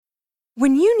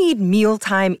When you need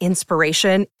mealtime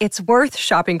inspiration, it's worth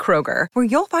shopping Kroger, where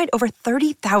you'll find over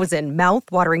 30,000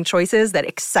 mouth-watering choices that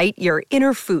excite your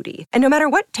inner foodie. And no matter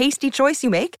what tasty choice you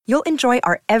make, you'll enjoy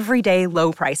our everyday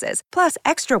low prices, plus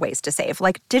extra ways to save,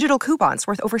 like digital coupons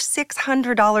worth over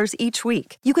 $600 each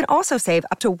week. You can also save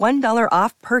up to $1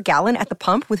 off per gallon at the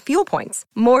pump with fuel points.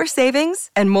 More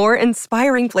savings and more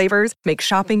inspiring flavors make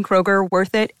shopping Kroger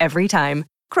worth it every time.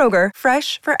 Kroger,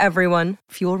 fresh for everyone.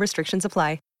 Fuel restrictions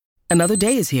apply. Another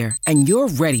day is here, and you're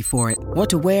ready for it. What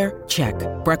to wear? Check.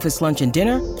 Breakfast, lunch, and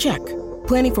dinner? Check.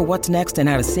 Planning for what's next and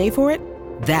how to save for it?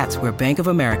 That's where Bank of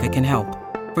America can help.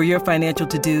 For your financial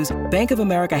to-dos, Bank of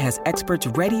America has experts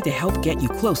ready to help get you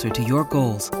closer to your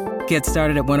goals. Get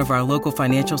started at one of our local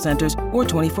financial centers or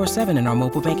 24/7 in our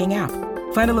mobile banking app.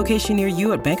 Find a location near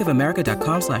you at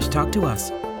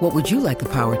bankofamerica.com/talktous. What would you like the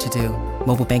power to do?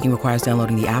 Mobile banking requires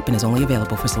downloading the app and is only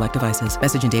available for select devices.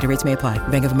 Message and data rates may apply.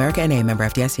 Bank of America N.A., member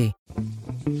FDIC.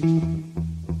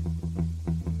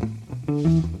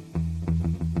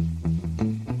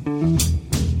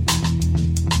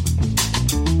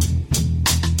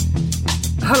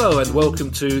 Hello and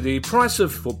welcome to The Price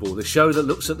of Football, the show that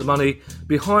looks at the money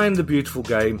behind the beautiful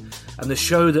game, and the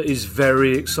show that is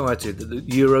very excited that the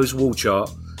Euros wall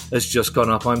chart has just gone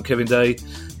up. I'm Kevin Day.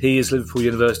 He is Liverpool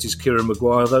University's Kieran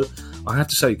Maguire, though I have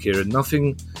to say, Kieran,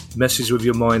 nothing messes with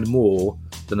your mind more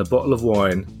than a bottle of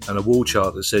wine and a wall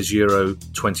chart that says Euro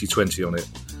 2020 on it.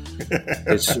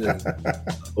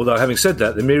 Although, having said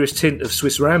that, the merest hint of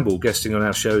Swiss Ramble guesting on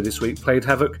our show this week played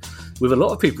havoc with a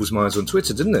lot of people's minds on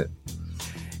Twitter, didn't it?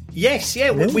 Yes,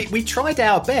 yeah, we tried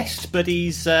our best, but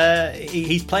he's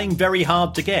playing very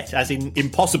hard to get, as in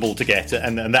impossible to get,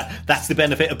 and that's the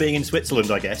benefit of being in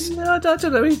Switzerland, I guess. No, I don't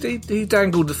know. He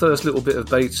dangled the first little bit of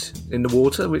bait in the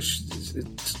water, which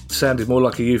sounded more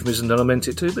like a euphemism than I meant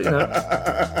it to. But you know,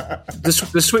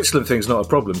 the Switzerland thing's not a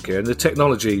problem, Kieran. The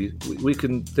technology we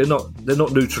can. They're not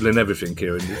neutral in everything,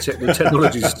 Kieran. The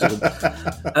technology's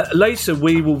later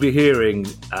we will be hearing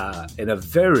in a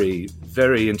very,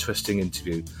 very interesting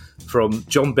interview from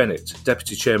John Bennett,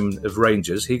 Deputy Chairman of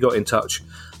Rangers. He got in touch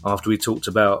after we talked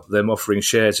about them offering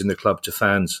shares in the club to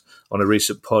fans on a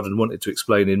recent pod and wanted to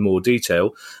explain in more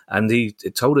detail. And he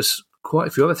told us quite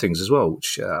a few other things as well,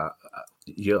 which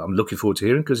I'm looking forward to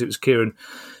hearing because it was Kieran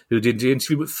who did the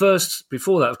interview. But first,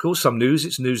 before that, of course, some news.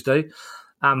 It's Newsday.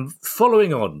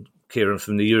 Following on, Kieran,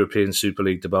 from the European Super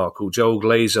League debacle, Joel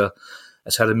Glazer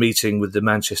has had a meeting with the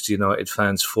Manchester United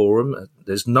Fans Forum.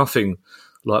 There's nothing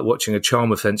like watching a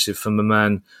charm offensive from a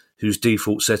man whose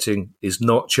default setting is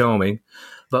not charming.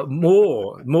 But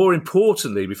more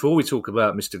importantly, before we talk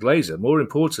about Mr. Glazer, more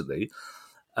importantly,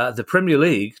 the Premier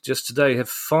League just today have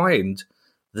fined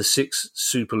the 6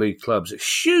 Super League clubs a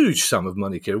huge sum of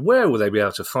money, Kieran. Where will they be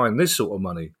able to find this sort of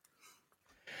money?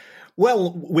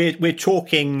 Well, we're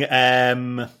talking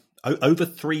over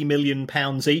 £3 million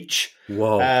each.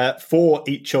 Wow. For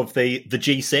each of the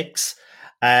G6.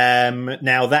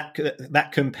 Now that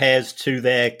compares to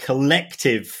their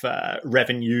collective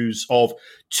revenues of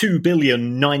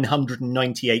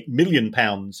 £2,998 million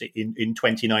in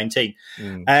 2019.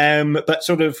 But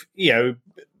sort of, you know,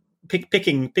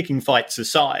 picking fights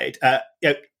aside,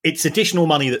 it's additional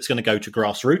money that's going to go to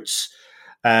grassroots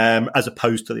as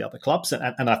opposed to the other clubs,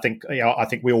 and I think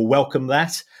we all welcome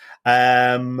that.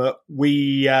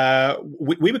 We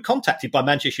were contacted by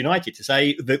Manchester United to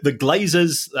say that the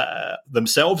Glazers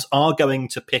themselves are going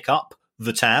to pick up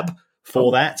the tab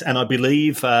for that, and I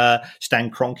believe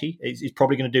Stan Kroenke is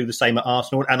probably going to do the same at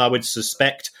Arsenal, and I would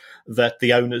suspect that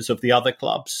the owners of the other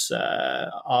clubs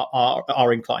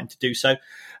are inclined to do so.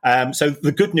 So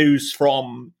the good news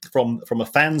from a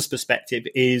fan's perspective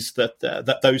is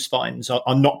that those fines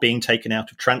are not being taken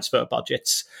out of transfer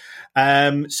budgets.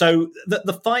 So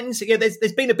the fines, yeah,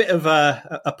 there's been a bit of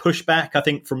a pushback, I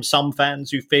think, from some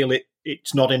fans who feel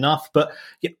it's not enough. But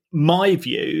yeah, my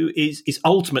view is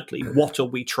ultimately, what are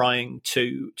we trying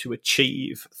to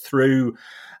achieve through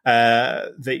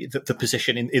the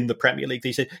position in the Premier League?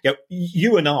 They said,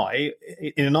 you and I,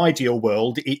 in an ideal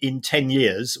world, in 10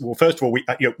 years, well, first of all, we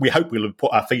hope we'll have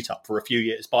put our feet up for a few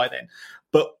years by then,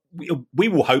 but we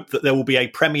will hope that there will be a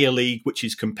Premier League which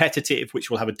is competitive,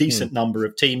 which will have a decent number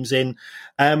of teams in,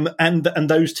 and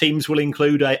those teams will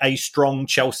include a strong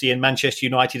Chelsea and Manchester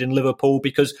United and Liverpool,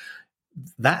 because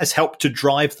that has helped to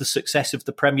drive the success of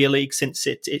the Premier League since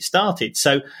it started.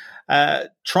 So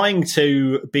trying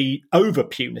to be over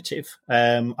punitive,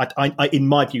 in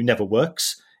my view, never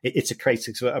works. It's a case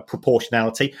of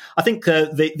proportionality. I think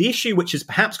the issue which has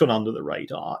perhaps gone under the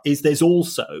radar is there's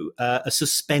also a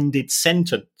suspended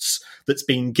sentence that's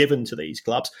been given to these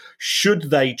clubs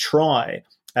should they try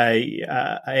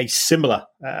a similar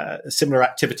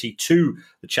activity to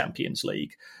the Champions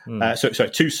League,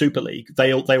 to Super League,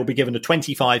 they'll be given a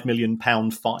 £25 million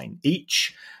fine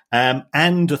each,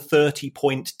 and a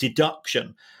 30-point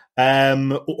deduction.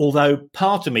 Although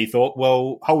part of me thought,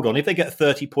 well, hold on, if they get a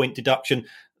 30-point deduction,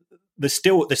 they're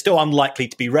still unlikely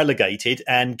to be relegated,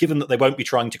 and given that they won't be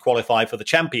trying to qualify for the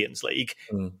Champions League,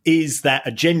 is that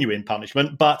a genuine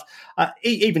punishment? But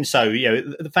even so,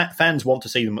 the fans want to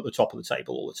see them at the top of the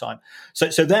table all the time.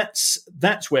 So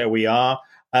that's where we are.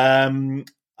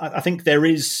 I think there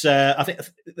is. I think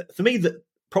for me, that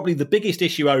probably the biggest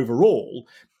issue overall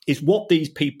is what these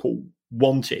people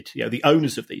wanted. The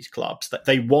owners of these clubs, that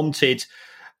they wanted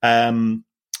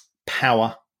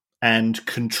power and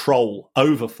control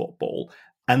over football,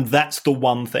 and that's the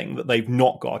one thing that they've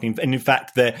not got. And in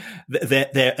fact, their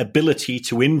ability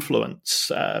to influence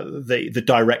the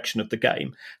direction of the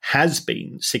game has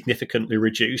been significantly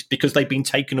reduced because they've been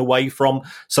taken away from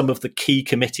some of the key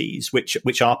committees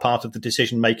which are part of the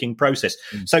decision-making process.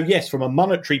 So yes, from a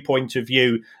monetary point of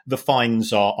view, the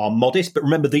fines are modest, but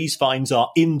remember, these fines are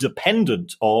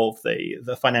independent of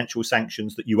the financial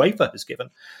sanctions that UEFA has given.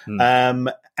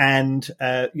 And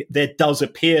there does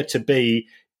appear to be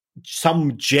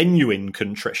some genuine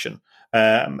contrition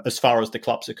as far as the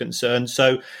clubs are concerned.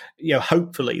 So,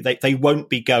 hopefully they won't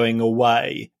be going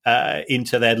away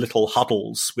into their little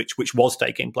huddles, which was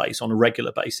taking place on a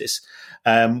regular basis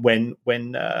when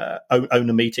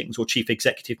owner meetings or chief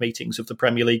executive meetings of the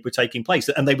Premier League were taking place.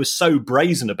 And they were so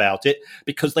brazen about it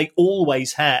because they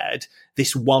always had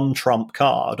this one trump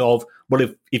card of, well,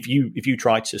 if you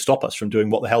try to stop us from doing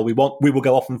what the hell we want, we will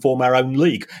go off and form our own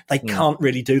league. They can't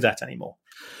really do that anymore.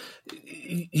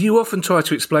 You often try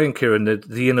to explain, Kieran,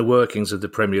 the inner workings of the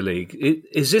Premier League.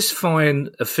 Is this fine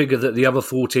a figure that the other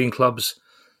 14 clubs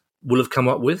will have come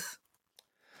up with?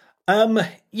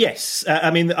 Yes.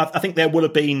 I think there will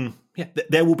have been.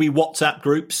 There will be WhatsApp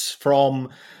groups from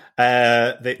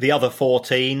the other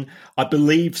 14. I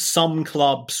believe some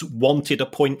clubs wanted a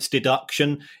points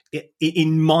deduction.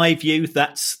 In my view,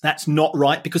 that's not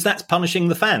right, because that's punishing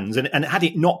the fans. And had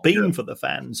it not been for the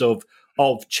fans of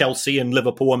Chelsea and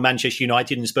Liverpool and Manchester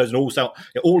United and Spurs and also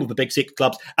all of the big six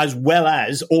clubs, as well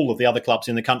as all of the other clubs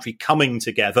in the country coming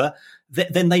together,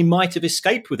 then they might have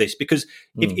escaped with this. Because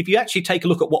if you actually take a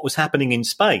look at what was happening in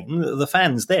Spain, the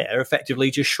fans there effectively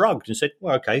just shrugged and said,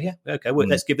 well,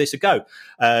 let's give this a go.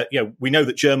 We know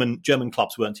that German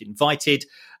clubs weren't invited.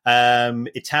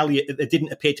 Italia, there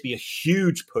didn't appear to be a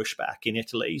huge pushback in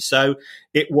Italy, so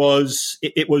it was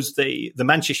the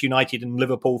Manchester United and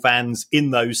Liverpool fans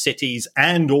in those cities,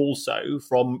 and also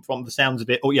from the sounds of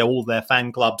it, all their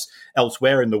fan clubs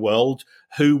elsewhere in the world,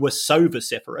 who were so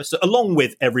vociferous, along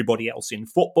with everybody else in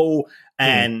football.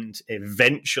 And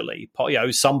eventually,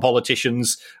 some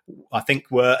politicians, I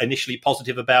think, were initially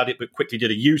positive about it, but quickly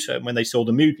did a U-turn when they saw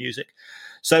the mood music.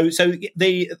 So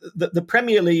the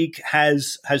Premier League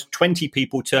has 20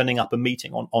 people turning up a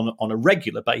meeting on a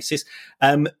regular basis.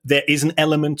 There is an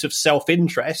element of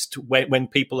self-interest when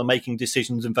people are making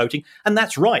decisions and voting, and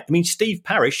that's right. I mean, Steve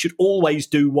Parish should always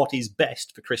do what is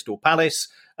best for Crystal Palace.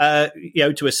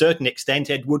 To a certain extent,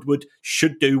 Ed Woodward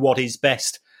should do what is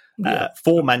best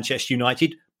for Manchester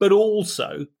United, but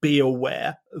also be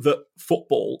aware that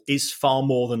football is far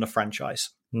more than a franchise.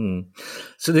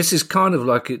 So this is kind of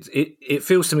like it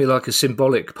feels to me like a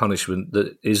symbolic punishment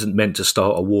that isn't meant to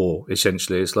start a war.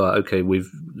 Essentially, it's like, okay,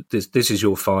 this is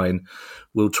your fine.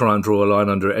 We'll try and draw a line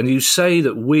under it. And you say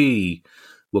that we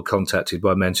were contacted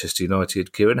by Manchester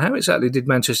United, Kieran. How exactly did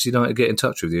Manchester United get in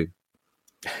touch with you?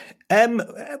 I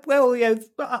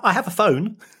have a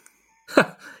phone.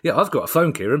 Yeah, I've got a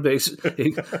phone, Kieran, but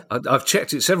I've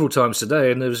checked it several times today,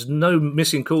 and there's no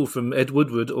missing call from Ed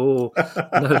Woodward, or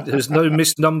there's no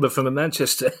missed number from a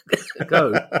Manchester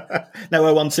Go.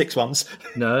 No 016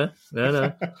 No.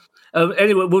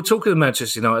 Anyway, we'll talk of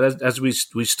Manchester United as we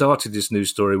started this news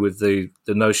story with the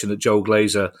notion that Joel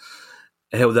Glazer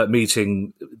held that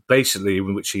meeting basically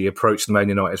in which he approached the Man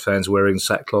United fans wearing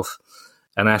sackcloth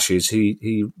and ashes.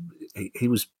 He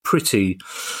was pretty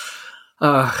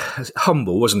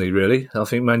humble, wasn't he, really? I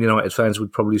think Man United fans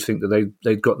would probably think that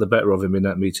they'd got the better of him in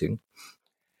that meeting.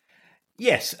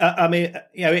 Yes,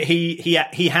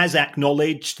 he has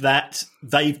acknowledged that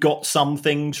they've got some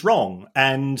things wrong,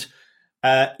 and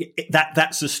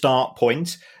that's a start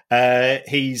point.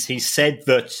 He's said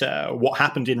that what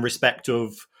happened in respect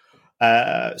of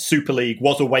Super League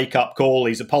was a wake-up call.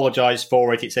 He's apologised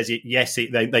for it. It says,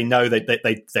 they know that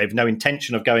they have no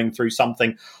intention of going through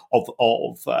something of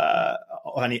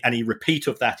any repeat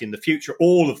of that in the future.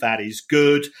 All of that is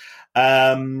good.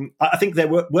 I think there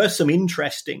were some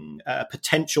interesting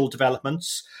potential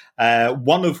developments,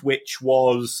 one of which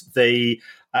was the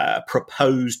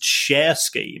proposed share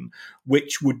scheme,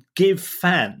 which would give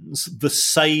fans the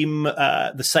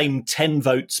same 10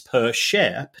 votes per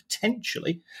share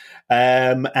potentially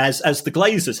as the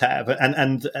Glazers have,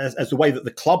 and as the way that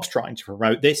the club's trying to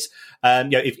promote this.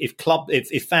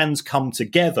 If fans come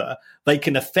together, they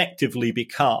can effectively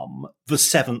become the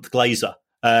seventh Glazer,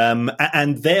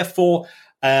 and therefore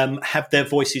have their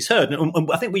voices heard. And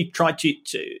I think we've tried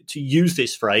to use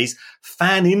this phrase,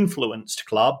 fan-influenced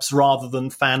clubs rather than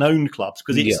fan-owned clubs,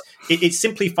 because it's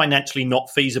simply financially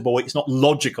not feasible. It's not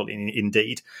logical,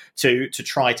 indeed, to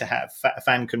try to have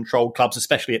fan-controlled clubs,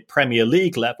 especially at Premier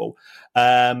League level.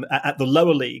 At the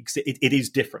lower leagues, it is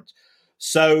different.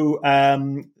 So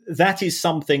that is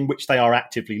something which they are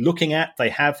actively looking at. They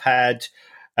have had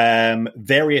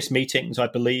various meetings, I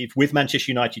believe, with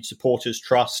Manchester United Supporters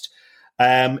Trust.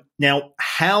 Now,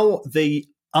 how the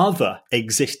other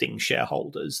existing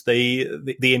shareholders,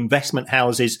 the investment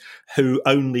houses who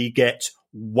only get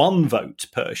one vote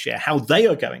per share, how they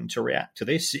are going to react to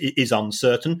this is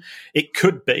uncertain. It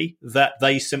could be that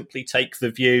they simply take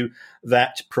the view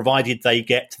that provided they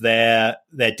get their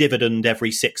dividend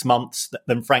every 6 months,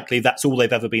 then frankly, that's all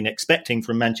they've ever been expecting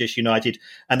from Manchester United,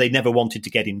 and they never wanted to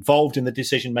get involved in the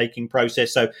decision-making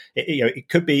process. So it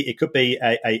could be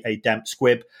a damp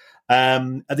squib.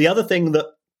 The other thing that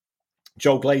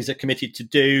Joel Glazer committed to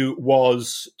do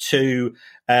was to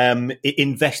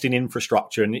invest in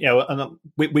infrastructure, and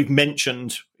we've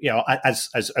mentioned, as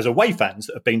away fans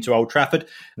that have been to Old Trafford,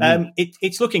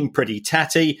 it's looking pretty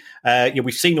tatty.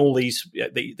 We've seen all these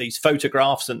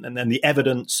photographs and then the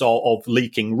evidence of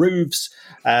leaking roofs,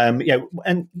 and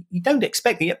you don't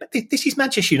expect it. But this is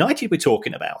Manchester United we're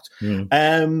talking about.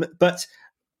 But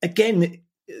again,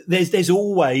 there's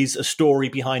always a story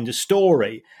behind a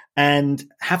story. And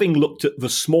having looked at the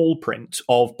small print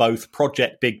of both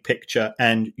Project Big Picture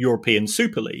and European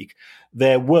Super League,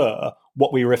 there were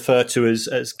what we refer to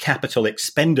as capital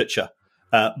expenditure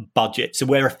budgets,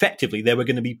 where effectively there were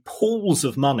going to be pools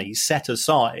of money set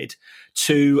aside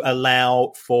to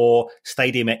allow for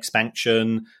stadium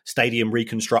expansion, stadium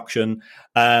reconstruction,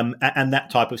 and that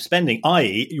type of spending,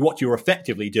 i.e. what you're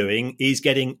effectively doing is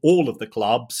getting all of the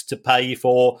clubs to pay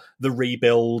for the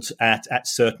rebuild at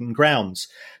certain grounds.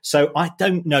 So I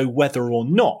don't know whether or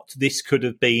not this could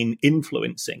have been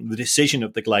influencing the decision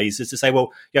of the Glazers to say,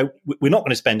 well, we're not going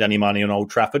to spend any money on Old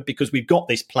Trafford because we've got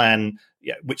this plan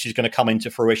which is going to come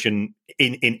into fruition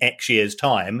in X years'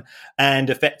 time, and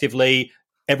effectively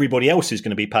everybody else is going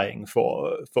to be paying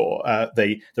for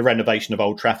the renovation of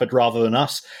Old Trafford rather than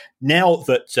us. Now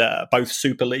that both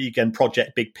Super League and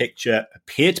Project Big Picture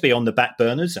appear to be on the back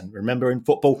burners, and remember in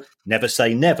football, never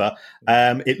say never,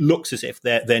 it looks as if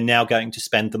they're now going to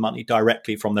spend the money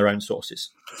directly from their own sources.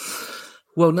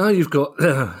 Well, now you've got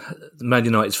Man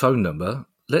United's phone number.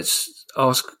 Let's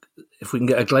ask if we can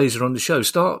get a Glazer on the show.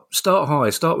 Start high,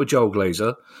 start with Joel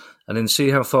Glazer, and then see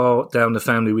how far down the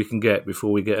family we can get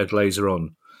before we get a Glazer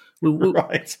on.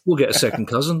 We'll get a second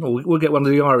cousin, or we'll get one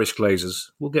of the Irish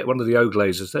Glazers. We'll get one of the O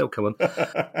Glazers. They'll come on.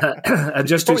 And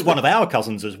just probably one of our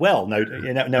cousins as well,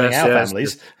 knowing our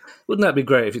families. Wouldn't that be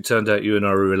great if it turned out you and I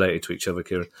were related to each other,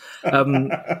 Kieran?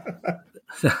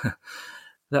 That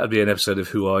would be an episode of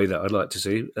Who Are You that I'd like to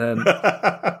see.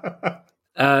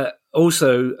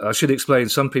 Also, I should explain,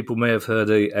 some people may have heard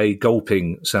a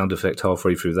gulping sound effect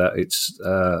halfway through that.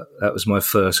 That was my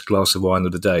first glass of wine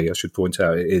of the day. I should point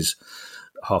out it is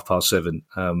 7:30.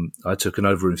 I took an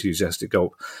over-enthusiastic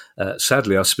gulp.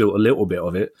 Sadly, I spilt a little bit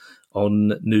of it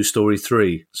on News Story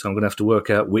 3, so I'm going to have to work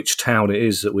out which town it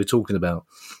is that we're talking about.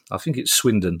 I think it's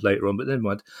Swindon later on, but never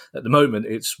mind. At the moment,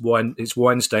 it's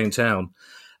wine-stained town.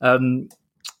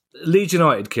 Leeds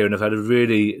United, Kieran, have had a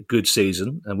really good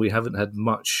season, and we haven't had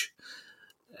much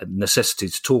necessity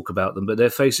to talk about them, but they're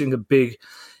facing a big,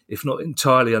 if not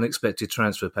entirely unexpected,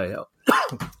 transfer payout.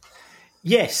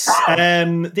 Yes,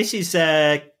 this is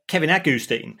Kevin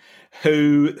Agustin,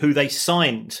 who they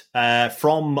signed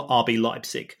from RB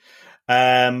Leipzig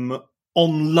on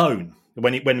loan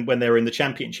when they were in the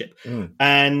Championship,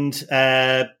 and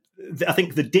I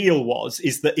think the deal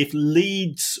is that if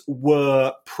Leeds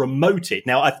were promoted,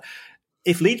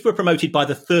 if Leeds were promoted by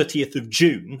the 30th of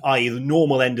June, i.e. the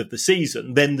normal end of the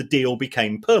season, then the deal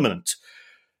became permanent.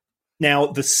 Now,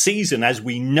 the season, as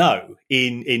we know,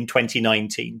 in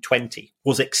 2019-20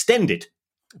 was extended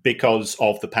because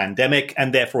of the pandemic,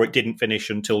 and therefore it didn't finish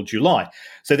until July.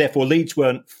 So therefore, Leeds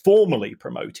weren't formally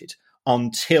promoted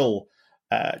until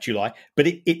July. But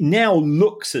it now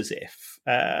looks as if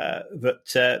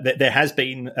that there has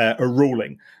been a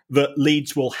ruling that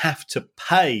Leeds will have to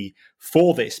pay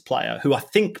for this player, who I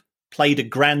think played a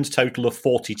grand total of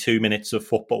 42 minutes of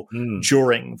football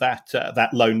during that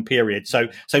loan period. So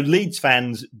Leeds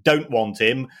fans don't want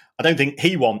him. I don't think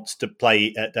he wants to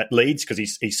play at Leeds, because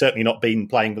he's certainly not been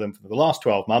playing for them for the last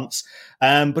 12 months.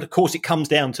 But of course, it comes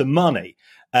down to money.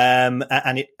 The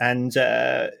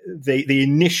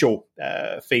initial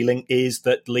feeling is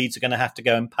that Leeds are going to have to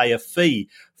go and pay a fee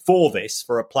for this,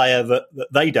 for a player that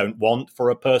they don't want, for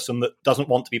a person that doesn't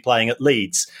want to be playing at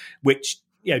Leeds, which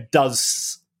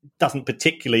doesn't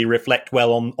particularly reflect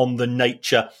well on the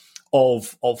nature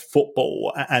of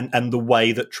football and the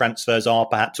way that transfers are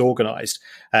perhaps organised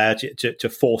to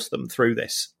force them through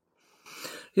this.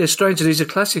 Yeah, strange. And he's a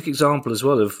classic example as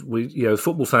well of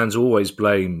football fans always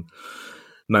blame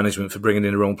management for bringing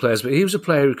in the wrong players, but he was a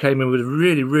player who came in with a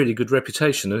really, really good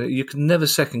reputation, and you can never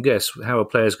second guess how a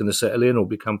player is going to settle in or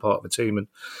become part of a team. And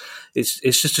it's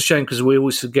just a shame, because we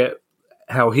always forget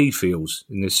how he feels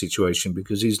in this situation,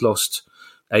 because he's lost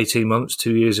 18 months,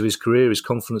 2 years of his career. His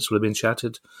confidence will have been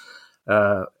shattered.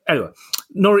 Anyway,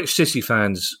 Norwich City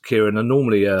fans, Kieran, are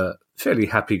normally a fairly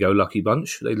happy-go-lucky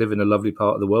bunch. They live in a lovely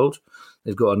part of the world.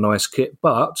 They've got a nice kit,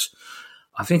 but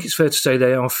I think it's fair to say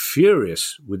they are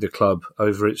furious with the club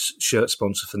over its shirt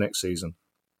sponsor for next season.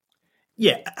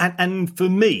 Yeah, and for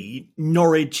me,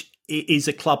 Norwich is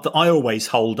a club that I always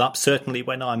hold up, certainly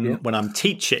when I'm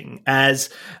teaching, as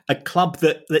a club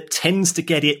that tends to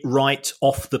get it right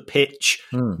off the pitch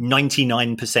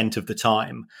 99% of the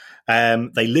time.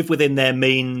 They live within their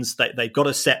means. They've got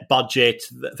a set budget.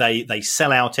 They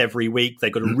sell out every week.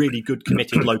 They've got a really good,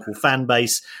 committed local fan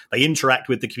base. They interact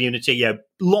with the community. Yeah,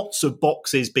 lots of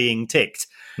boxes being ticked.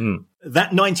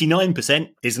 That 99%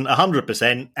 isn't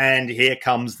 100%, and here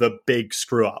comes the big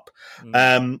screw up.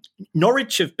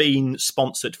 Norwich have been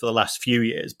sponsored for the last few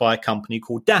years by a company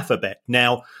called Daffabet.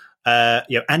 Now,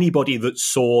 anybody that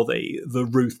saw the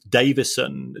Ruth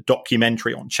Davison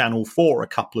documentary on Channel 4 a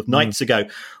couple of nights ago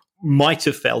might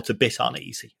have felt a bit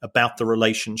uneasy about the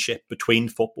relationship between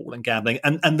football and gambling.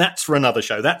 And that's for another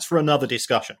show. That's for another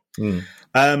discussion.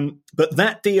 But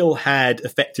that deal had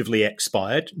effectively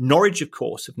expired. Norwich, of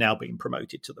course, have now been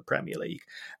promoted to the Premier League.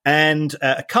 And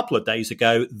a couple of days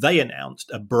ago, they announced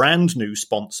a brand new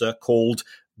sponsor called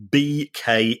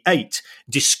BK8,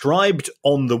 described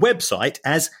on the website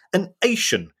as an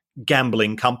Asian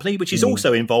gambling company, which is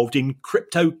also involved in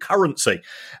cryptocurrency.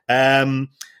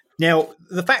 Now,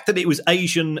 the fact that it was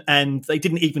Asian and they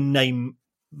didn't even name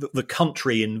the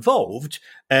country involved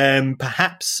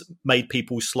perhaps made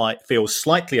people feel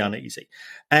slightly uneasy.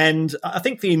 And I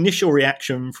think the initial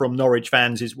reaction from Norwich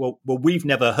fans is, well, we've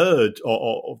never heard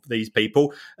of these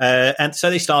people. And so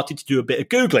they started to do a bit of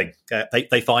Googling.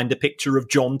 They find a picture of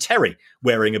John Terry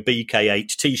wearing a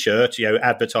BK8 T-shirt,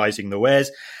 advertising the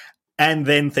wares. And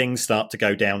then things start to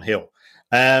go downhill.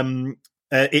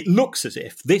 It looks as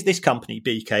if this company,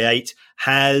 BK8,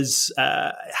 has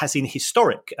in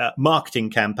historic marketing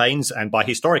campaigns, and by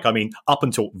historic I mean up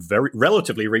until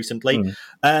relatively recently,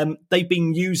 they've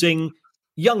been using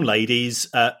young ladies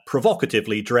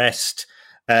provocatively dressed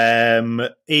in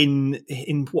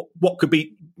what could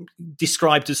be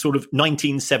described as sort of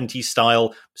 1970s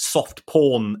style soft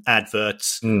porn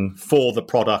adverts for the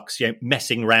products,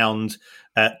 messing around.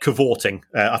 Cavorting,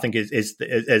 I think, is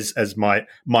as my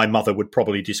mother would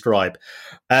probably describe.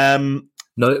 No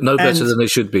better than they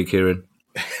should be, Kieran.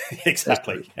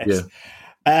 Exactly. Yes.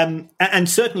 Yeah. And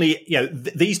certainly,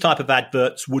 these type of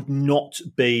adverts would not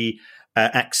be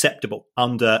acceptable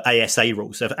under ASA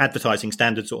rules, so Advertising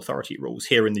Standards Authority rules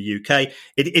here in the UK.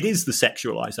 It is the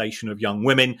sexualisation of young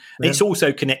women. Yeah. It's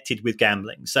also connected with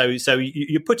gambling. So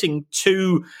you're putting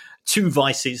two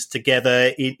vices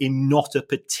together in not a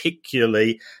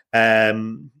particularly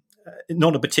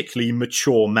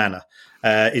mature manner.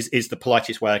 Is the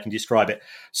politest way I can describe it.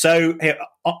 So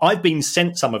I've been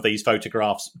sent some of these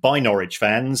photographs by Norwich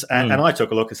fans, and I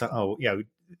took a look and said,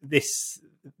 this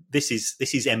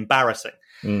is embarrassing.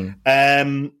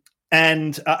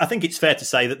 And I think it's fair to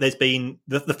say that there's been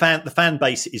the fan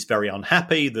base is very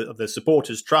unhappy. The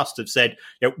supporters' trust have said,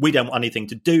 we don't want anything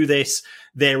to do this.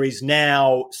 There is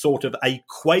now sort of a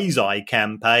quasi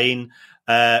campaign.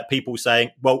 People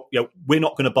saying, well, we're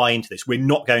not going to buy into this. We're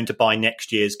not going to buy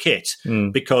next year's kit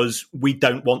because we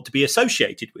don't want to be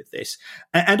associated with this.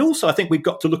 And also, I think we've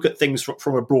got to look at things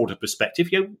from a broader perspective.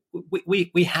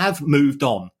 We have moved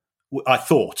on, I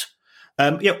thought.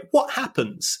 What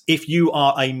happens if you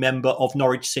are a member of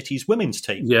Norwich City's women's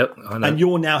team? Yep, I know. And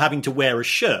you're now having to wear a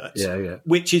shirt,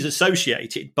 which is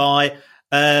associated by,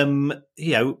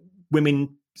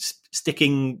 women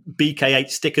sticking BK8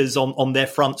 stickers on their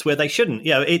fronts where they shouldn't.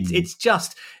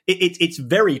 It's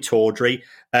very tawdry.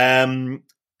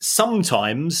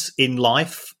 Sometimes in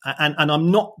life, and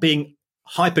I'm not being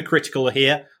hypercritical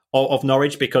here of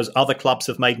Norwich because other clubs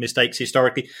have made mistakes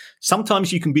historically.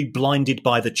 Sometimes you can be blinded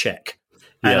by the cheque.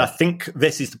 And I think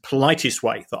this is the politest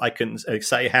way that I can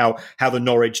say how the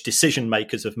Norwich decision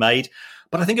makers have made.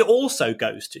 But I think it also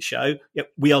goes to show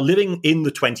we are living in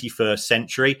the 21st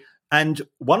century. And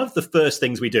one of the first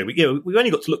things we do, we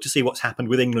only got to look to see what's happened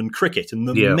with England cricket and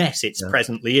the mess it's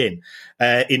presently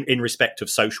in respect of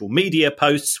social media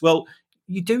posts. Well,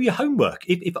 you do your homework.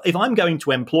 If I'm going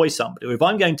to employ somebody, or if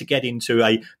I'm going to get into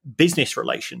a business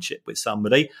relationship with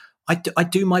somebody, I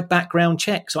do my background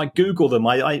checks. I Google them.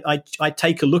 I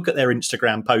take a look at their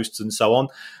Instagram posts and so on,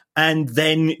 and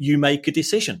then you make a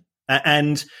decision.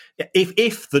 And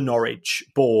if the Norwich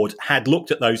board had looked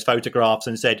at those photographs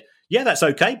and said, yeah, that's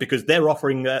okay because they're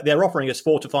offering us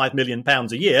 £4 to £5 million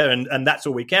a year, and that's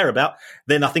all we care about,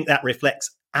 then I think that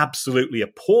reflects absolutely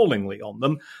appallingly on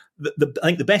them. I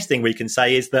think the best thing we can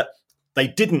say is that they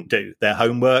didn't do their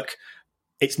homework.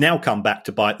 It's now come back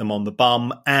to bite them on the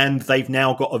bum, and they've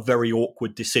now got a very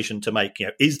awkward decision to make.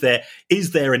 Is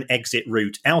there an exit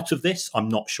route out of this? I'm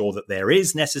not sure that there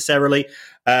is necessarily.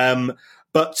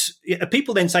 But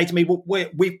people then say to me, well,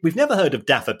 we've never heard of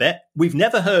Dafabet. We've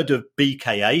never heard of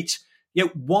BK8.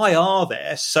 Why are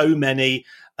there so many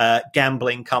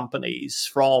gambling companies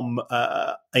from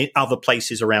other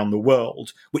places around the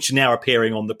world which are now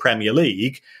appearing on the Premier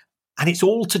League? And it's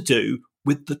all to do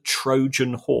with the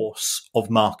Trojan horse of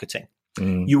marketing.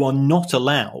 You are not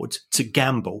allowed to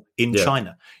gamble in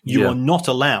China. You are not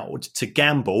allowed to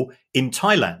gamble in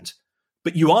Thailand,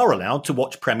 but you are allowed to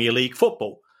watch Premier League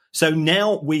football. So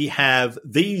now we have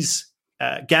these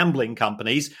gambling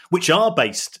companies, which are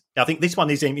based, I think this one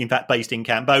is in fact based in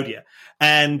Cambodia,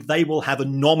 and they will have a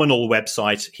nominal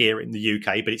website here in the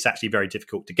UK, but it's actually very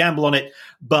difficult to gamble on it.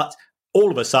 But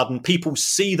all of a sudden, people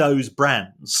see those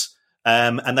brands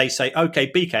and they say,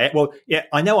 okay, BK, well, yeah,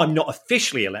 I know I'm not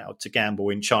officially allowed to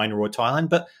gamble in China or Thailand,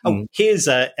 but here's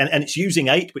and it's using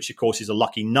 8, which of course is a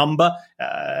lucky number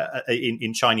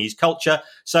in Chinese culture.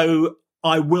 So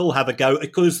I will have a go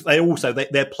because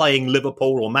they're playing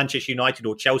Liverpool or Manchester United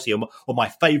or Chelsea or my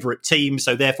favourite team.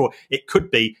 So therefore, it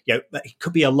could be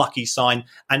a lucky sign,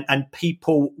 and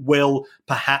people will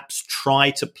perhaps try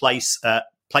to place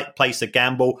a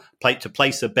gamble,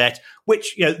 place a bet,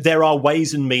 which there are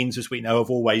ways and means, as we know, of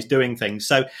always doing things.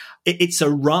 So it's a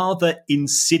rather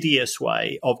insidious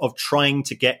way of trying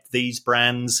to get these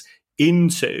brands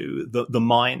into the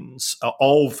minds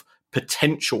of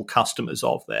potential customers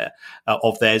of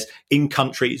theirs in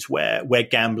countries where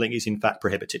gambling is in fact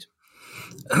prohibited.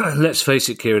 Let's face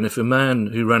it, Kieran, if a man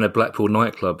who ran a Blackpool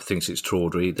nightclub thinks it's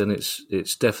tawdry, then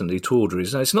it's definitely tawdry.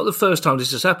 Now, it's not the first time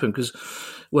this has happened, because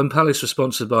when Palace were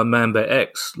sponsored by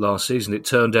ManBetX last season, it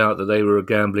turned out that they were a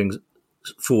gambling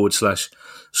 /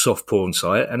 soft porn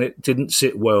site, and it didn't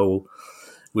sit well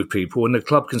with people. And the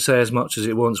club can say as much as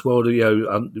it wants, well,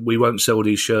 we won't sell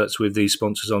these shirts with these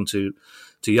sponsors on to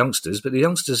youngsters, but the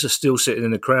youngsters are still sitting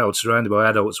in a crowd surrounded by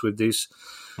adults with these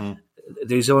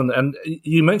on. And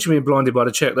you mentioned being blinded by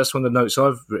the cheque. That's one of the notes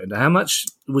I've written. How much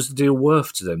was the deal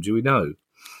worth to them? Do we know?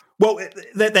 Well,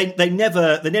 they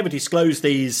never disclose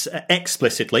these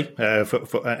explicitly,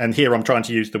 and here I'm trying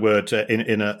to use the word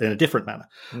in a different manner.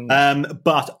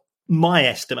 But my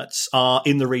estimates are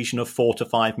in the region of £4 to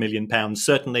 £5 million.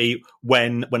 Certainly,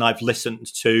 when I've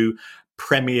listened to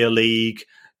Premier League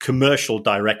commercial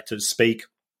directors speak,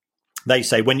 they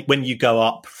say when you go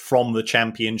up from the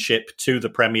Championship to the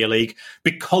Premier League,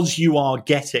 because you are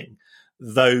getting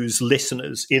those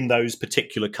listeners in those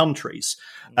particular countries,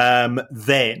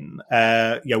 then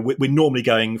we're normally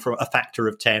going from a factor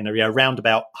of 10, around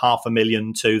about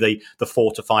 £500,000 to the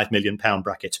 £4 to £5 million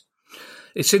bracket.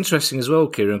 It's interesting as well,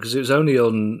 Kieran, because it was only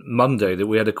on Monday that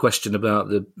we had a question about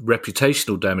the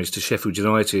reputational damage to Sheffield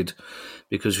United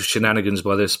because of shenanigans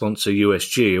by their sponsor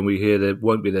USG, and we hear there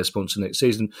won't be their sponsor next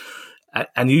season.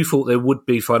 And you thought there would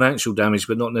be financial damage,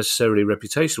 but not necessarily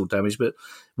reputational damage. But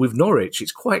with Norwich,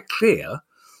 it's quite clear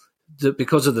that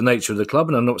because of the nature of the club,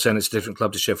 and I'm not saying it's a different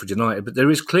club to Sheffield United, but there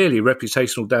is clearly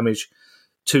reputational damage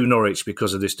to Norwich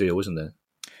because of this deal, isn't there?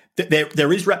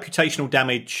 There is reputational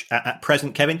damage at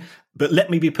present, Kevin, but let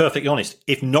me be perfectly honest.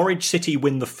 If Norwich City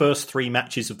win the first 3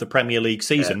 matches of the Premier League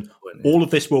season, all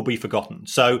of this will be forgotten.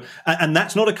 So, and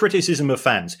that's not a criticism of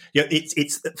fans.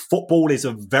 It's football is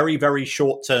a very, very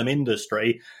short-term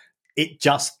industry. It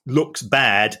just looks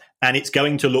bad, and it's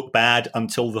going to look bad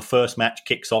until the first match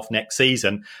kicks off next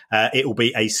season. It will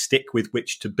be a stick with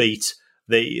which to beat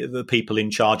the people in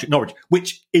charge at Norwich,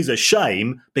 which is a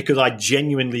shame because I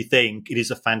genuinely think it is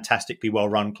a fantastically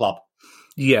well-run club.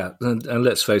 Yeah, and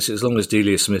let's face it, as long as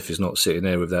Delia Smith is not sitting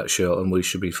there with that shirt on, we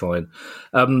should be fine.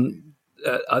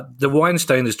 The wine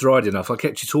stain has dried enough. I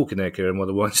kept you talking there, Kieran, while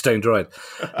the wine stain dried.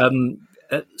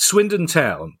 Swindon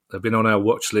Town have been on our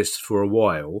watch list for a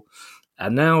while,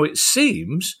 and now it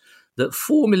seems that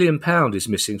 £4 million is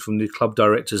missing from the club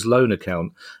director's loan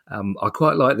account. I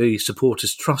quite like the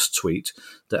supporters' trust tweet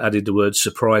that added the word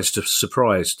surprise to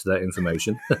that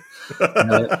information.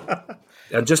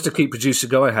 And just to keep producer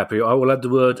Guy happy, I will add the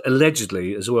word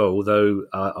allegedly as well, although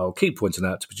I'll keep pointing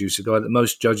out to producer Guy that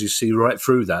most judges see right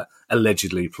through that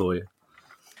allegedly ploy.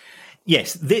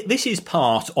 Yes, this is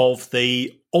part of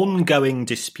the ongoing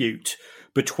dispute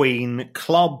between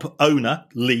club owner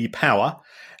Lee Power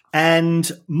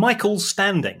and Michael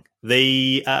Standing,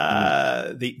 the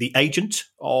agent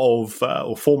of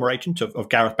or former agent of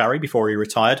Gareth Barry before he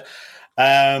retired,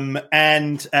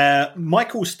 and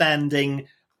Michael Standing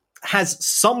has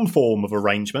some form of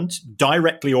arrangement,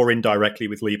 directly or indirectly,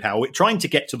 with Lee Power. Trying to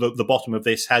get to the bottom of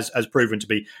this has proven to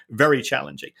be very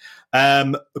challenging.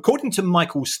 According to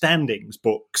Michael Standing's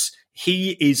books,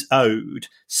 he is owed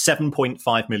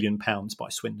 £7.5 million by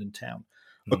Swindon Town.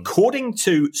 According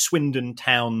to Swindon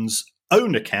Town's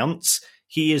own accounts,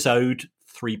 he is owed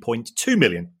 £3.2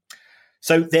 million.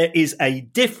 So there is a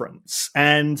difference,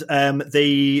 and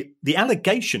the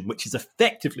allegation which has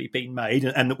effectively been made,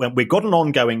 and we've got an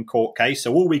ongoing court case,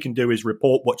 so all we can do is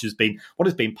report what has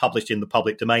been published in the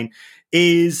public domain,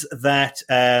 is that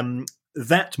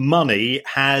that money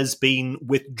has been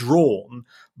withdrawn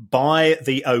by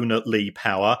the owner Lee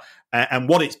Power, and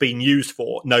what it's been used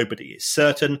for, nobody is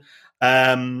certain.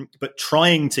 But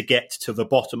trying to get to the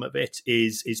bottom of it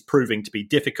is proving to be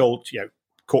difficult.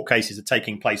 Court cases are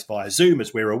taking place via Zoom,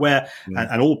 as we're aware,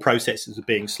 and all processes are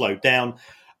being slowed down.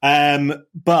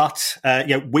 But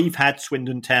we've had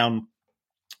Swindon Town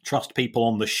Trust people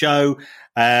on the show.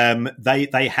 They're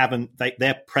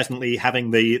presently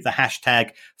having the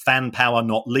hashtag Fan Power,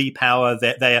 not Lee Power.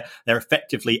 They're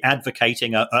effectively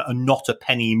advocating a not a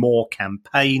penny more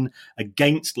campaign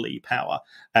against Lee Power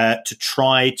to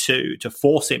try to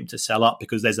force him to sell up,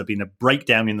 because there's been a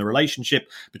breakdown in the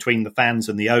relationship between the fans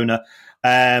and the owner.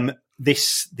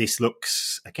 This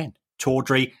looks, again,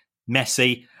 tawdry,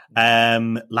 messy,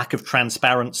 lack of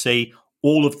transparency,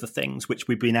 all of the things which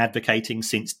we've been advocating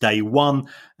since day one.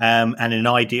 And in an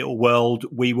ideal world,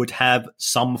 we would have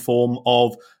some form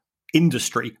of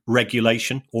industry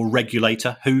regulation or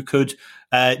regulator who could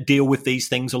deal with these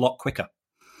things a lot quicker.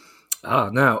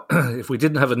 Now, if we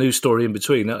didn't have a news story in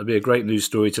between, that would be a great news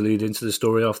story to lead into the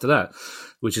story after that,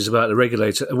 which is about the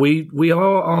regulator. We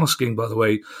are asking, by the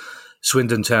way,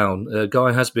 Swindon Town.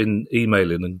 Guy has been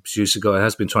emailing, and producer Guy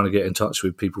has been trying to get in touch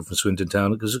with people from Swindon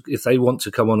Town, because if they want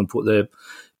to come on and put their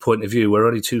point of view, we're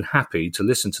only too happy to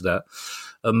listen to that.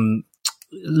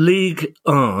 Ligue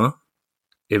 1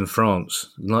 in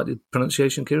France, like the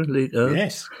pronunciation, Kieran? Ligue 1?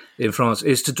 Yes. In France,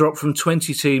 is to drop from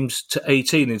 20 teams to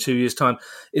 18 in 2 years' time.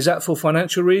 Is that for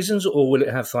financial reasons, or will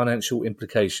it have financial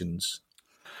implications?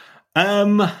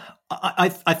 I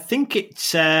think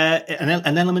it's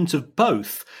an element of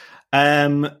both.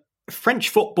 French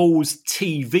football's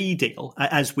TV deal,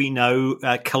 as we know,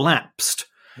 collapsed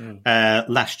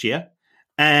last year.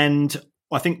 And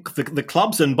I think the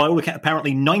clubs, and by all accounts,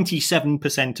 apparently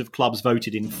 97% of clubs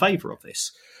voted in favour of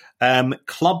this.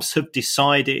 Clubs have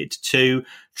decided to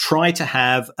try to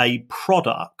have a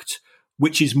product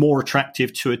which is more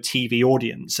attractive to a TV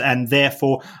audience, and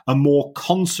therefore a more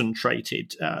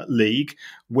concentrated league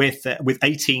with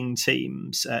 18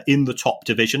 teams in the top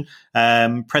division.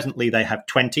 Presently, they have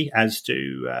 20, as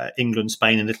do England,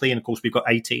 Spain, and Italy, and of course, we've got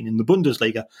 18 in the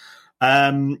Bundesliga.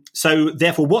 So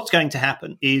therefore, what's going to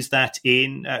happen is that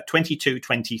in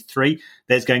 22-23,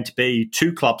 there's going to be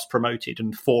 2 clubs promoted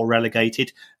and 4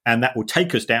 relegated, and that will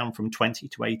take us down from 20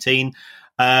 to 18.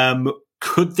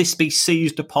 Could this be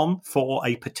seized upon for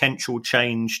a potential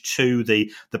change to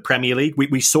the Premier League?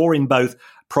 We saw in both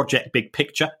Project Big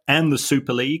Picture and the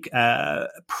Super League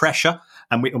pressure,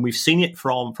 and we've seen it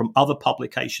from other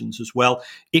publications as well.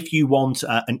 If you want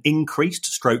an increased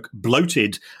stroke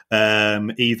bloated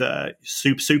either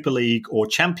Super League or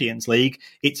Champions League,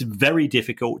 it's very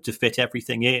difficult to fit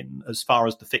everything in as far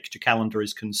as the fixture calendar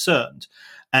is concerned.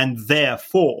 And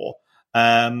therefore,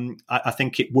 I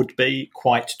think it would be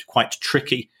quite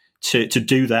tricky to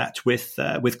do that with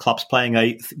clubs playing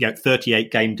a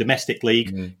 38 game domestic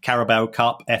league, Carabao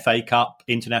Cup, FA Cup,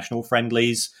 international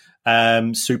friendlies,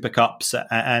 Super Cups,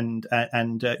 and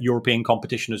European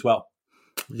competition as well.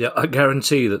 Yeah, I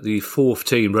guarantee that the 4th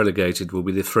team relegated will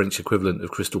be the French equivalent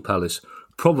of Crystal Palace,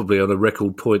 probably on a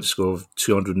record point score of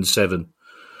 207.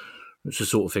 It's the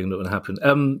sort of thing that would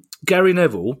happen. Gary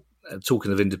Neville,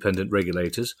 talking of independent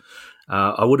regulators,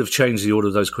 I would have changed the order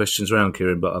of those questions around,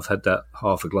 Kieran, but I've had that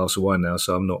half a glass of wine now,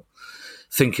 so I'm not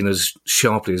thinking as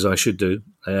sharply as I should do.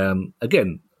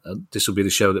 Again, this will be the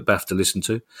show that BAFTA listened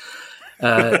to.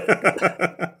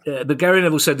 But Gary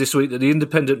Neville said this week that the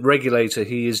independent regulator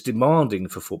he is demanding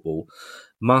for football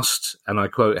must, and I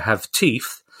quote, have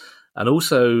teeth. And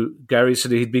also, Gary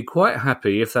said he'd be quite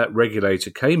happy if that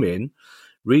regulator came in,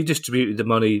 redistributed the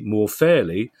money more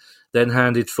fairly, then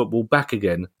handed football back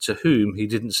again, to whom he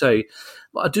didn't say.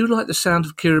 But I do like the sound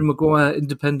of Kieran Maguire,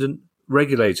 independent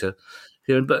regulator.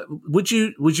 Kieran, but would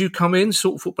you come in,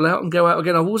 sort football out and go out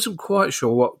again? I wasn't quite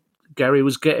sure what Gary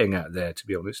was getting at there, to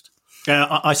be honest.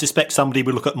 I suspect somebody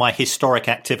would look at my historic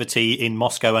activity in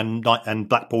Moscow and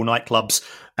Blackpool nightclubs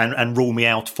and rule me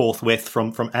out forthwith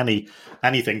from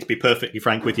anything, to be perfectly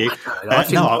frank with you. I'd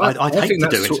hate to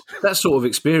do it. That sort of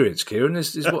experience, Kieran,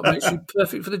 is what makes you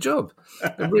perfect for the job.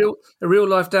 A real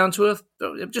life down to earth.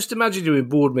 Just imagine you in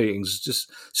board meetings,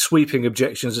 just sweeping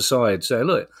objections aside, saying,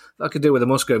 look, if I could deal with the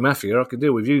Moscow Mafia, I could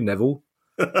deal with you, Neville.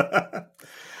 I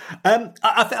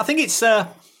think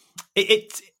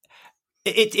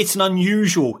it's an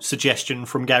unusual suggestion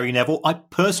from Gary Neville. I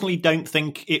personally don't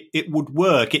think it would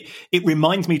work. It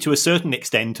reminds me to a certain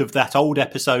extent of that old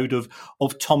episode of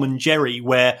Tom and Jerry,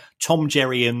 where Tom,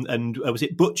 Jerry, and was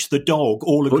it Butch the dog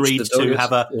all agreed to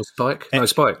have a... Or Spike? No,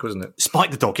 Spike, wasn't it? Spike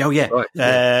the dog, oh yeah. Right,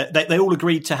 yeah. They all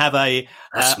agreed to have an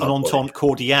entente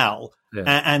cordiale.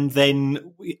 Yeah. And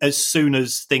then as soon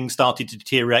as things started to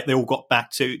deteriorate, they all got back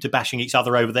to bashing each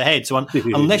other over the head. So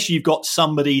unless you've got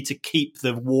somebody to keep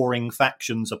the warring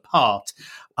factions apart,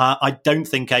 I don't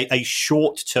think a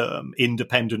short-term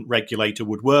independent regulator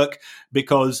would work,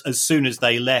 because as soon as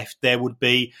they left, there would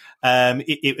be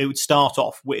it would start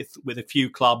off with a few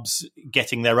clubs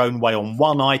getting their own way on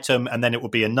one item, and then it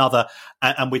would be another,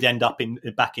 and we'd end up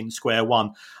back in square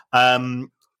one.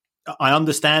 I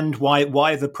understand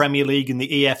why the Premier League and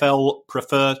the EFL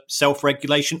prefer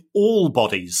self-regulation. All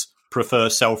bodies prefer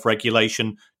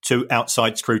self-regulation to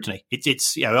outside scrutiny.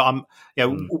 It's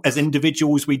as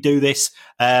individuals we do this,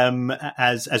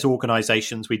 as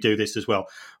organisations we do this as well.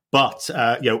 But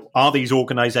are these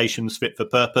organisations fit for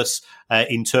purpose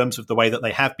in terms of the way that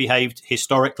they have behaved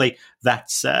historically?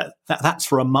 That's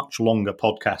for a much longer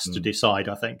podcast to decide,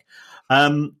 I think.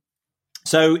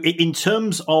 So in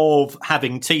terms of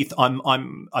having teeth,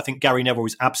 I think Gary Neville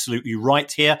is absolutely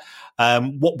right here.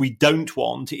 What we don't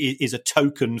want is a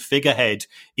token figurehead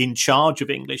in charge of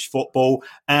English football,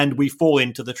 and we fall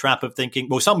into the trap of thinking,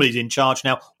 well, somebody's in charge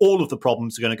now, all of the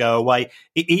problems are going to go away.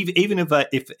 Even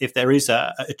if there is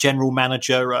a general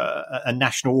manager, a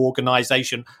national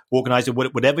organizer,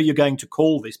 whatever you're going to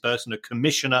call this person, a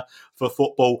commissioner for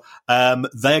football,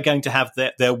 they're going to have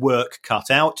their work cut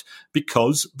out,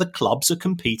 because the clubs are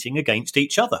competing against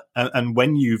each other. And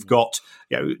when you've got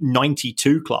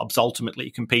 92 clubs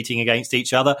ultimately competing against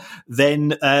each other,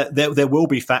 then there will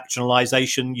be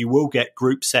factionalization. You will get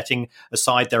groups setting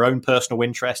aside their own personal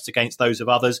interests against those of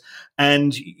others,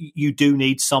 and you do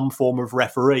need some form of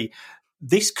referee.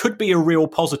 This could be a real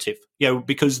positive,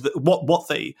 because what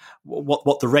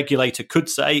the regulator could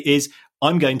say is,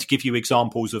 I'm going to give you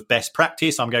examples of best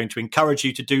practice. I'm going to encourage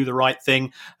you to do the right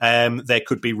thing. There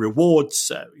could be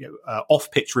rewards,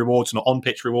 off-pitch rewards, not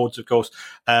on-pitch rewards, of course,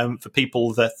 for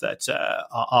people that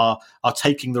are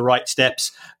taking the right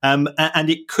steps. And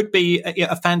it could be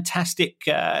a fantastic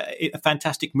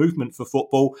movement for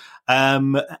football,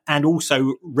 and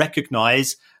also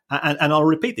recognise. And I'll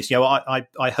repeat this.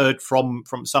 I heard from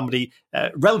somebody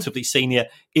relatively senior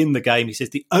in the game. He says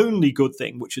the only good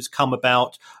thing which has come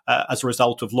about as a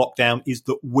result of lockdown is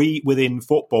that we within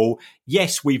football,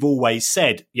 yes, we've always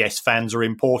said yes, fans are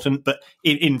important, but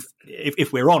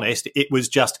if we're honest, it was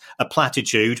just a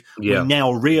platitude. Yeah. We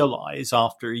now realise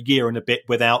after a year and a bit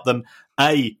without them,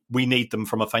 A, we need them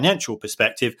from a financial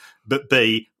perspective, but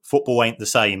B, football ain't the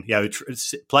same.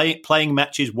 Playing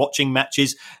matches, watching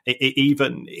matches,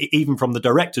 even from the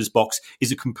director's box,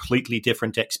 is a completely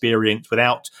different experience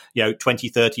without 20,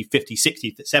 30, 50,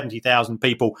 60, 70,000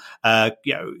 people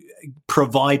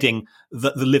providing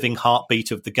the living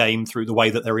heartbeat of the game through the way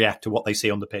that they react to what they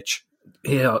see on the pitch.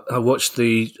 Yeah, I watched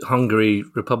the Hungary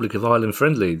Republic of Ireland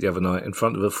friendly the other night in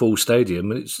front of a full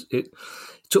stadium, and it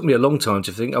took me a long time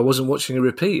to think I wasn't watching a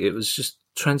repeat. It was just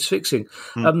transfixing.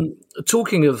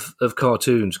 Talking of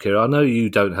cartoons, Kira, I know you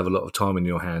don't have a lot of time in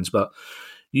your hands, but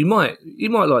you might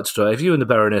like to try, if you and the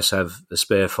Baroness have a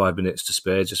spare 5 minutes to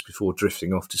spare just before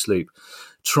drifting off to sleep,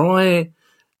 try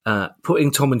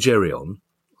putting Tom and Jerry on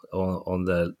on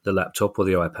the laptop or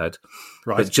the iPad.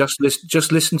 Right. But just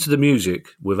listen to the music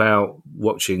without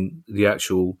watching the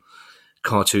actual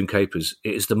cartoon capers.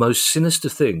 It is the most sinister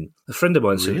thing. A friend of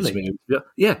mine sent it to me.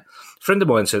 Yeah, a friend of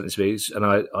mine sent it to me,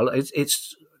 and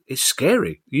it's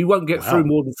scary. You won't get through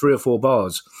more than 3 or 4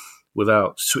 bars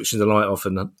without switching the light off.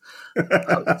 And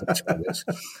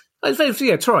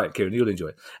yeah, try it, Kieran. You'll enjoy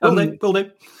it. Will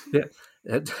do. Yeah.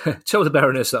 Tell the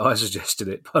Baroness that I suggested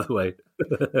it, by the way.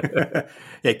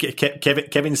 Yeah,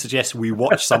 Kevin suggests we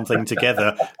watch something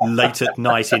together late at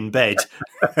night in bed.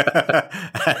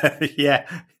 Yeah.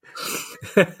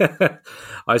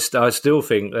 I still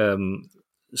think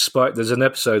Spike, there's an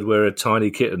episode where a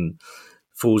tiny kitten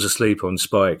falls asleep on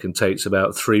Spike and takes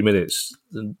about 3 minutes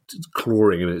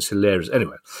clawing him, and it's hilarious.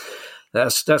 Anyway,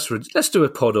 let's do a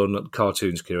pod on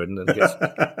cartoons, Kieran, and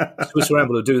get Swiss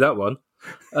Ramble to do that one.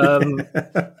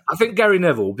 I think Gary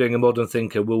Neville, being a modern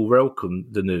thinker, will welcome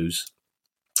the news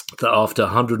that after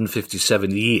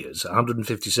 157 years,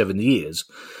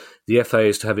 the FA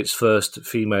is to have its first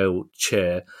female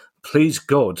chair. Please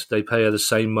God, they pay her the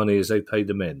same money as they pay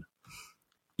the men.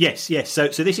 Yes. So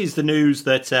this is the news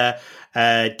that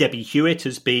Debbie Hewitt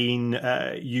has been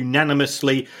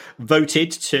unanimously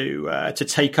voted to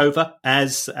take over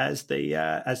as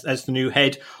the new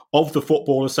head of the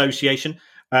Football Association.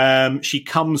 She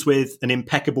comes with an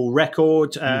impeccable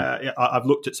record. I've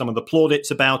looked at some of the plaudits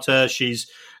about her.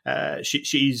 She's a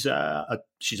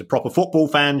proper football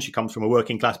fan. She comes from a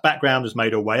working class background, has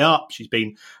made her way up. She's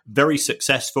been very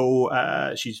successful.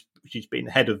 She's been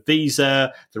head of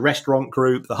Visa, the restaurant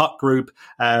group, the Hut Group,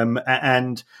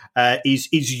 and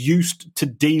is used to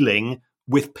dealing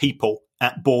with people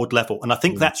at board level. And I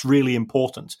think that's really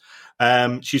important.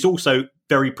 She's also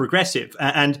very progressive.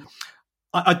 And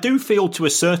I do feel to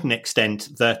a certain extent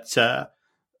that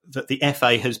the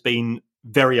FA has been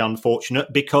very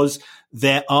unfortunate, because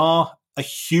there are a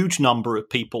huge number of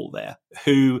people there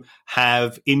who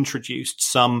have introduced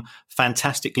some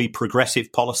fantastically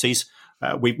progressive policies.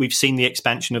 We've seen the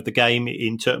expansion of the game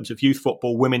in terms of youth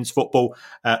football, women's football,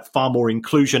 far more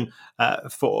inclusion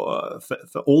for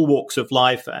all walks of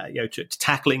life. To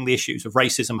tackling the issues of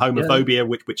racism, homophobia,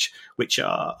 which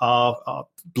are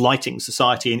blighting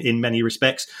society in many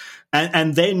respects.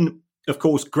 And then, of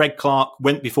course, Greg Clark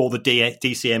went before the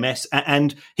DCMS,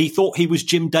 and he thought he was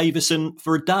Jim Davison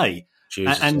for a day,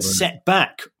 and set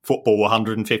back football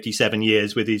 157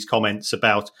 years with his comments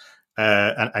about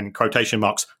and quotation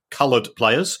marks coloured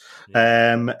players,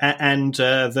 and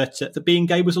that being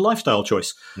gay was a lifestyle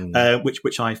choice,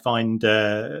 which I find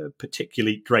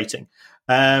particularly grating.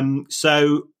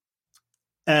 So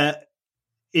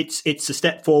it's a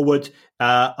step forward.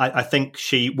 I think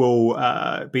she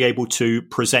will be able to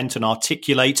present and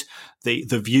articulate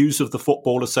the views of the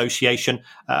Football Association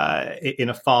in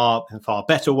a far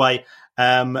better way.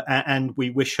 And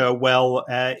we wish her well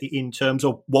in terms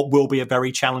of what will be a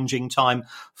very challenging time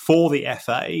for the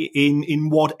FA in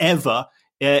whatever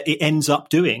it ends up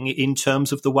doing in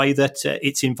terms of the way that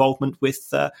its involvement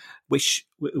with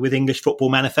English football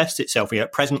manifests itself.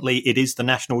 Presently, it is the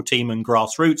national team and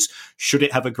grassroots. Should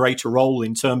it have a greater role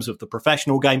in terms of the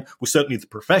professional game? Well, certainly the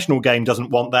professional game doesn't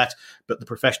want that, but the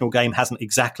professional game hasn't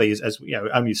exactly, as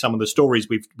only some of the stories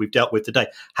we've dealt with today,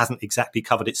 hasn't exactly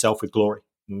covered itself with glory.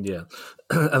 Yeah.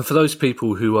 And for those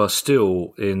people who are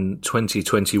still in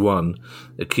 2021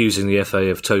 accusing the FA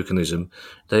of tokenism,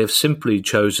 they have simply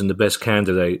chosen the best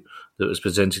candidate that was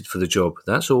presented for the job.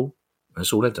 That's all.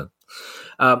 That's all they've done.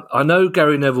 I know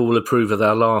Gary Neville will approve of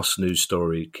our last news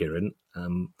story, Kieran,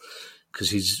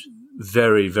 because he's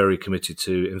very, very committed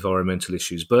to environmental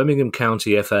issues. Birmingham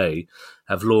County FA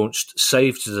have launched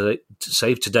Save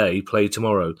Today, Play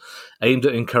Tomorrow, aimed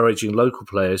at encouraging local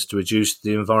players to reduce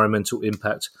the environmental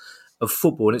impact of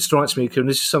football. And it strikes me, Kieran,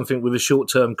 this is something with a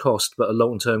short-term cost but a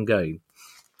long-term gain.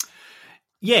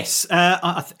 Yes,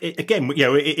 again,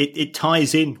 it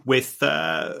ties in with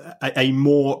a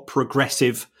more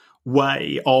progressive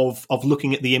way of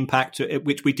looking at the impact at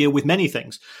which we deal with many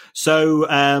things. So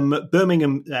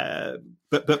Birmingham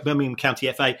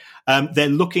County FA, they're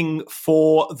looking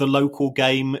for the local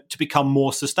game to become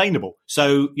more sustainable.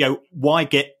 So, why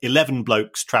get 11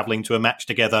 blokes travelling to a match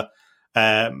together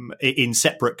in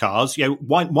separate cars?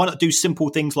 Why not do simple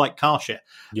things like car share?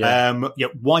 Yeah.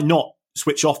 Why not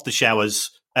switch off the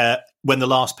showers when the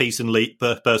last person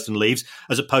leaves,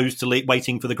 as opposed to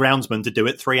waiting for the groundsman to do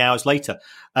it 3 hours later?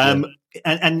 I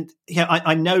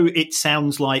know it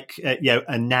sounds like a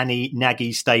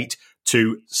naggy state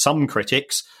to some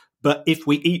critics, but if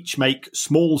we each make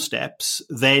small steps,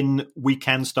 then we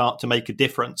can start to make a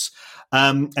difference.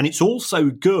 And it's also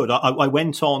good. I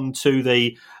went on to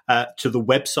the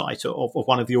website of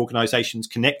one of the organisations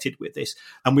connected with this,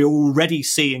 and we're already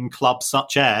seeing clubs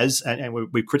such as, and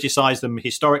we've criticised them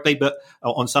historically, but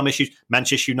on some issues,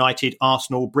 Manchester United,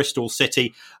 Arsenal, Bristol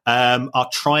City are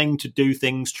trying to do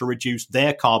things to reduce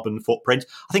their carbon footprint.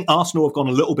 I think Arsenal have gone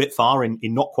a little bit far in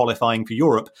not qualifying for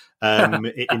Europe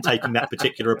in taking that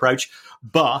particular approach.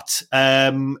 But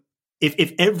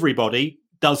if everybody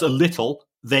does a little,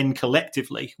 then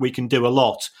collectively we can do a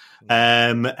lot.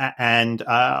 I've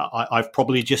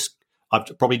probably just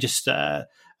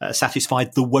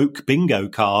satisfied the woke bingo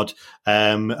card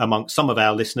amongst some of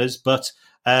our listeners, but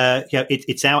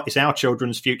it's our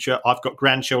children's future. I've got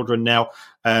grandchildren now;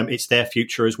 it's their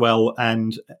future as well.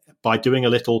 And by doing a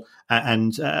little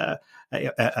and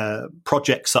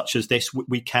projects such as this,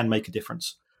 we can make a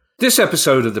difference. This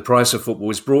episode of The Price of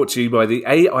Football is brought to you by the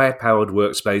AI-powered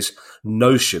workspace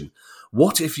Notion.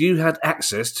 What if you had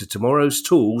access to tomorrow's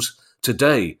tools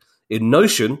today? In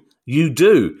Notion, you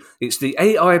do. It's the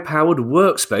AI-powered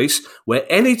workspace where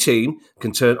any team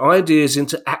can turn ideas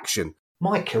into action.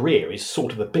 My career is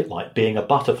sort of a bit like being a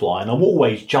butterfly, and I'm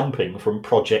always jumping from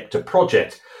project to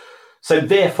project. So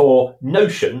therefore,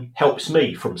 Notion helps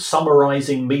me from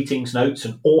summarising meetings notes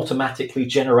and automatically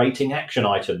generating action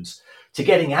items to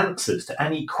getting answers to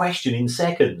any question in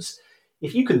seconds.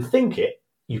 If you can think it,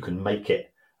 you can make it.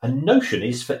 And Notion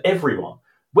is for everyone,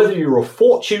 whether you're a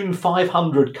Fortune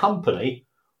 500 company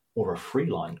or a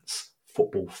freelance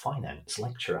football finance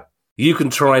lecturer. You can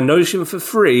try Notion for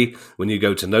free when you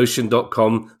go to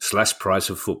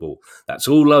notion.com/priceoffootball. That's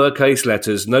all lowercase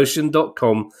letters,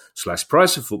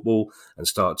 notion.com/priceoffootball, and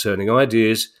start turning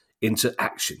ideas into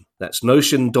action. That's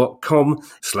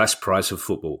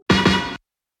notion.com/priceoffootball.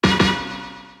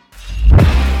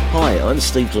 Hi, I'm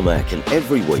Steve Lemack, and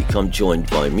every week I'm joined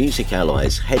by Music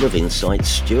Ally's Head of Insight,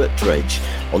 Stuart Dredge,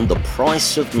 on The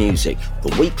Price of Music,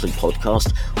 the weekly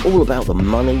podcast all about the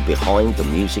money behind the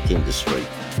music industry.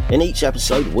 In each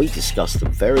episode, we discuss the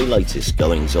very latest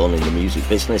goings-on in the music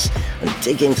business and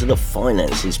dig into the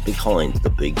finances behind the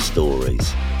big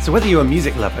stories. So whether you're a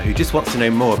music lover who just wants to know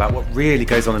more about what really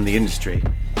goes on in the industry,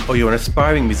 or you're an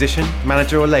aspiring musician,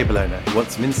 manager or label owner who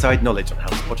wants some inside knowledge on how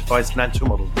Spotify's financial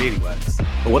model really works,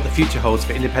 or what the future holds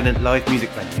for independent live music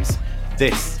venues,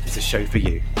 this is a show for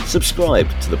you. Subscribe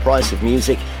to The Price of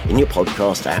Music in your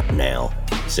podcast app now.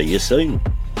 See you soon.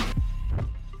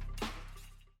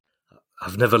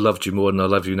 I've never loved you more than I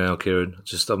love you now, Kieran.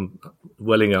 I'm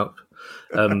welling up.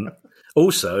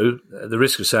 Also, at the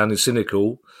risk of sounding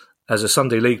cynical, as a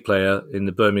Sunday League player in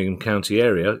the Birmingham County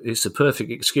area, it's the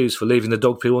perfect excuse for leaving the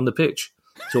dog poo on the pitch.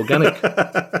 It's organic.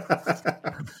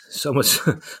 Someone's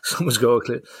got to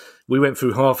clear. We went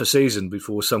through half a season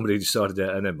before somebody decided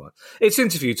that. Never mind. It's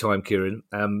interview time, Kieran,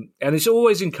 and it's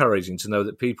always encouraging to know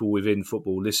that people within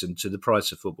football listen to The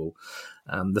Price of Football.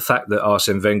 The fact that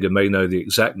Arsene Wenger may know the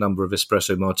exact number of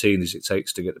espresso martinis it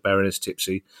takes to get the Baroness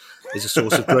tipsy is a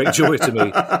source of great joy to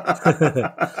me.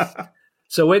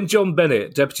 So when John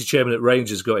Bennett, Deputy Chairman at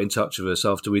Rangers, got in touch with us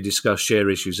after we discussed share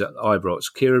issues at Ibrox,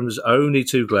 Kieran was only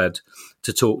too glad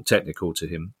to talk technical to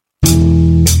him.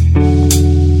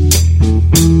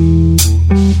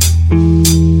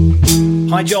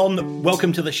 Hi, John.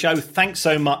 Welcome to the show. Thanks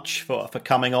so much for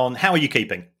coming on. How are you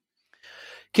keeping?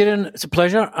 Kieran, it's a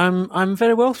pleasure. I'm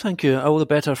very well, thank you. All the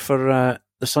better for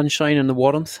the sunshine and the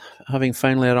warmth, having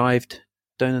finally arrived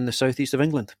down in the southeast of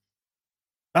England.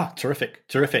 Ah,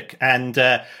 terrific. And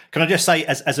can I just say,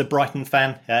 as a Brighton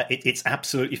fan, it's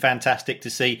absolutely fantastic to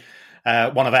see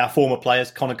one of our former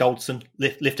players, Connor Goldson,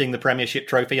 lifting the Premiership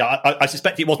trophy. I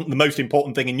suspect it wasn't the most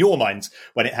important thing in your minds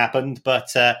when it happened,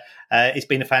 but it's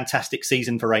been a fantastic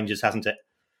season for Rangers, hasn't it?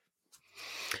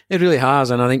 It really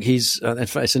has, and I think it's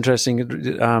interesting.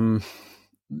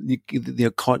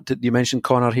 You mentioned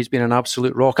Connor, he's been an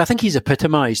absolute rock. I think he's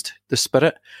epitomised the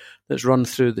spirit that's run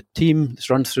through the team, that's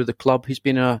run through the club. He's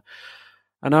been an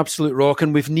absolute rock,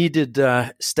 and we've needed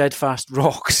steadfast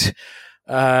rocks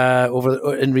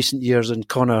in recent years, and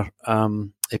Connor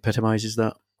epitomises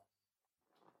that.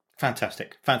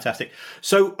 Fantastic.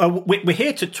 So we're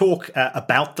here to talk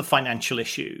about the financial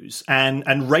issues,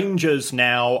 and Rangers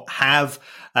now have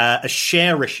a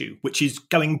share issue, which is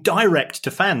going direct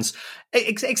to fans.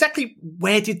 Exactly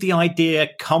where did the idea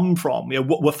come from?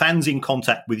 Were fans in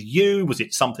contact with you? Was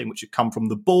it something which had come from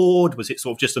the board? Was it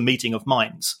sort of just a meeting of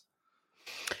minds?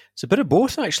 It's a bit of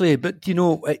both, actually. But,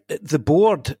 the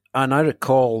board, and I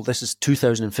recall this is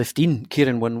 2015,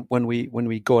 Kieran, when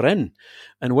we got in,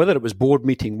 and whether it was board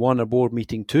meeting 1 or board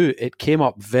meeting 2, it came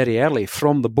up very early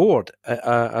from the board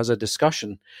as a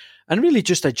discussion, and really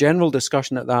just a general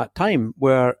discussion at that time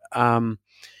where,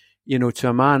 to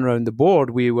a man round the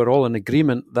board, we were all in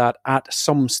agreement that at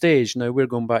some stage, now we're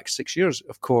going back 6 years,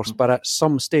 of course, but at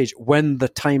some stage, when the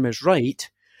time is right,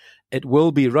 it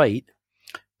will be right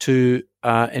to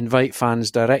invite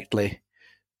fans directly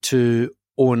to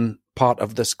own part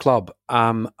of this club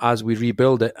as we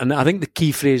rebuild it. And I think the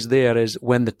key phrase there is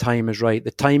when the time is right.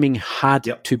 The timing had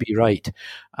to be right,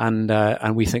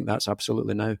 and we think that's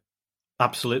absolutely now.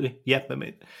 Absolutely, yeah.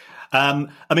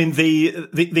 I mean,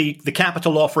 the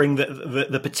capital offering,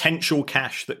 the potential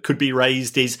cash that could be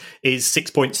raised is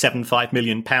 £6.75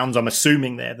 million. I'm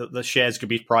assuming there that the shares could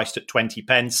be priced at 20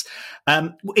 pence.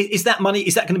 Is that money?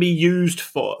 Is that going to be used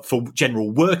for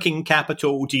general working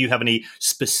capital? Do you have any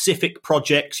specific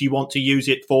projects you want to use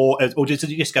it for, or does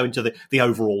it just go into the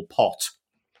overall pot?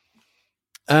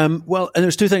 Well, and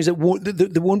there's two things that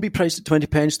they won't be priced at 20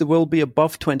 pence. They will be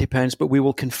above 20 pence, but we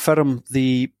will confirm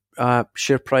the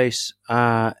share price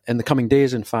in the coming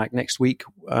days. In fact, next week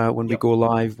when we go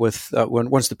live with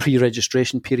once the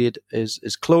pre-registration period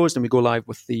is closed, and we go live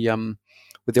with the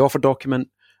offer document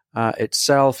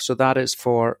itself. So that is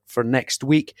for next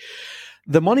week.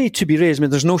 The money to be raised, I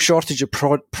mean, there's no shortage of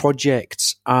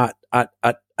projects at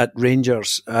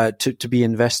Rangers to be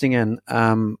investing in,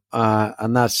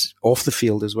 and that's off the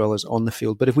field as well as on the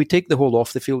field. But if we take the whole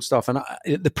off the field stuff, and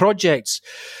the projects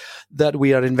that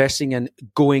we are investing in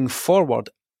going forward,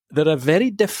 they're a very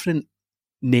different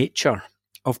nature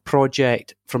of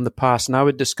project from the past, and I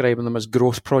would describe them as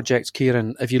growth projects,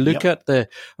 Kieran. If you look at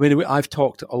I've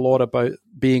talked a lot about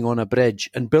being on a bridge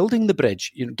and building the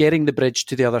bridge, getting the bridge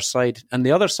to the other side, and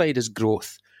the other side is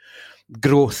growth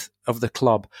of the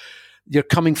club. You're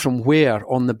coming from where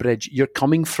on the bridge? You're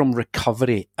coming from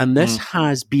recovery, and this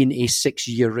has been a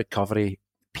 6-year recovery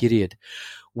period.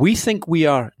 We think we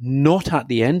are not at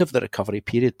the end of the recovery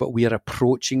period, but we are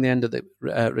approaching the end of the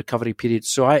recovery period.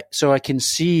 So I can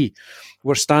see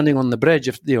we're standing on the bridge.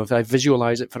 If I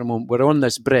visualize it for a moment, we're on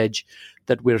this bridge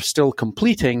that we're still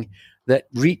completing that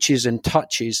reaches and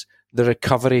touches the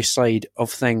recovery side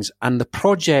of things. And the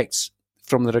projects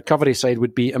from the recovery side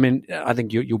would be, I mean, I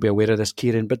think you'll be aware of this,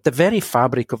 Kieran, but the very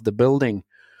fabric of the building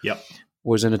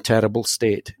was in a terrible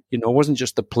state. It wasn't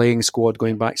just the playing squad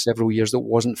going back several years that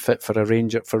wasn't fit for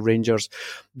Rangers.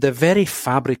 The very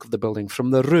fabric of the building, from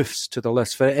the roofs to the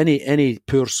lifts, for any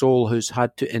poor soul who's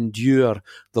had to endure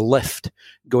the lift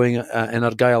going in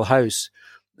Argyle House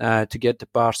to get to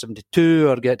Bar 72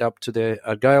 or get up to the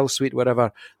Argyle Suite,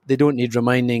 whatever, they don't need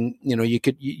reminding.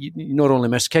 You not only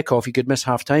miss kickoff, you could miss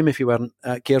half time if you weren't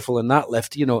careful in that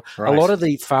lift. Right. A lot of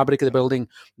the fabric of the building,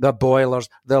 the boilers,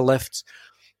 the lifts.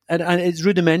 And it's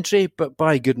rudimentary, but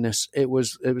by goodness, it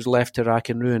was left to rack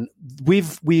and ruin.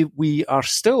 We are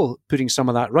still putting some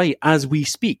of that right as we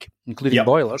speak, including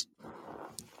boilers.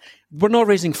 We're not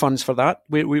raising funds for that.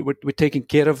 We're taking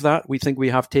care of that. We think we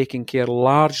have taken care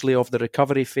largely of the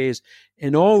recovery phase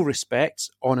in all respects,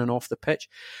 on and off the pitch.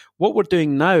 What we're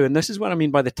doing now, and this is what I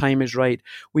mean by the time is right,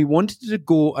 we wanted to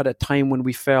go at a time when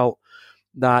we felt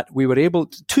that we were able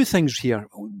to, two things here.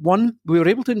 One, we were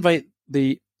able to invite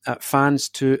the fans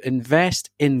to invest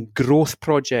in growth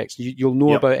projects. You'll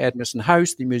know about Edmondson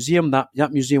House, the museum. That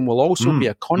museum will also be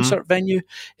a concert venue.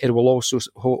 It will also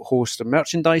host a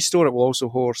merchandise store. It will also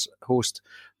host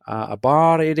a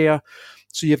bar area.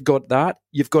 So you've got that.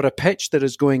 You've got a pitch that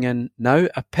is going in now,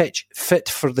 a pitch fit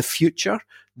for the future.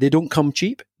 They don't come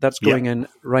cheap. That's going in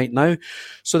right now.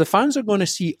 So the fans are going to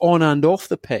see on and off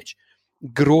the pitch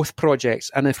growth projects.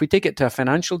 And if we take it to a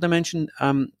financial dimension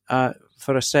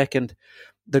for a second,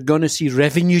 they're going to see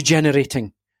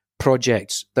revenue-generating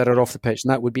projects that are off the pitch,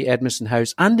 and that would be Edmondson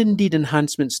House, and indeed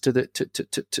enhancements to the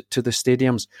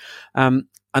stadiums. And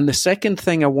the second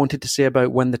thing I wanted to say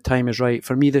about when the time is right,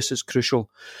 for me, this is crucial.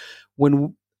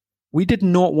 When we did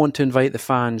not want to invite the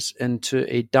fans into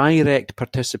a direct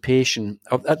participation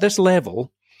at this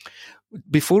level,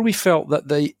 before we felt that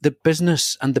the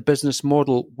business and the business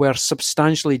model were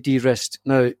substantially de-risked.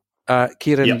 Now,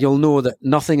 Kieran, you'll know that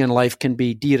nothing in life can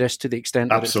be de-risked to the extent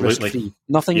that it's risk-free.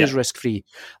 Nothing is risk-free.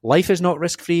 Life is not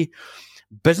risk-free.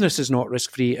 Business is not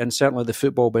risk-free. And certainly the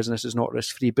football business is not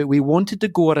risk-free. But we wanted to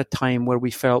go at a time where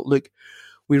we felt, look,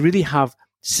 we really have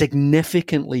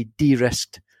significantly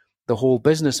de-risked the whole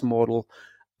business model,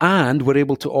 and we're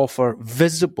able to offer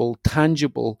visible,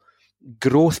 tangible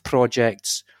growth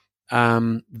projects.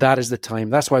 That is the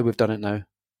time. That's why we've done it now.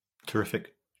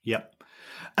 Terrific. Yep.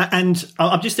 And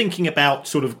I'm just thinking about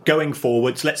sort of going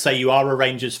forwards. Let's say you are a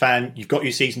Rangers fan, you've got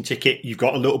your season ticket, you've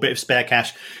got a little bit of spare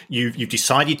cash, you've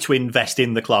decided to invest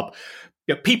in the club.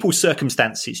 People's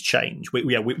circumstances change.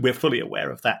 We're fully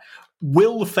aware of that.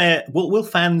 will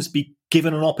fans be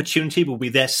given an opportunity? Will be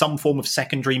there some form of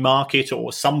secondary market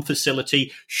or some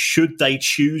facility should they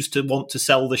choose to want to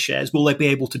sell the shares? Will they be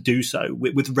able to do so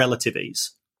with relative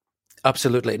ease?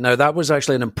 Absolutely. Now, that was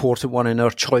actually an important one in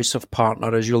our choice of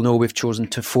partner. As you'll know, we've chosen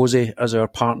Tifosi as our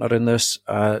partner in this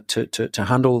to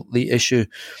handle the issue.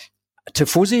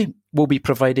 Tifosi will be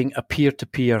providing a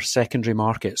peer-to-peer secondary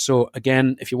market. So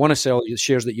again, if you want to sell the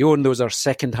shares that you own, those are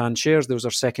second-hand shares, those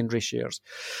are secondary shares.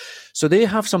 So they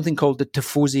have something called the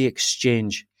Tifosi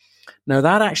Exchange. Now,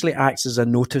 that actually acts as a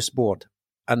notice board.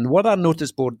 And what that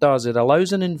notice board does, it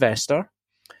allows an investor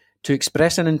to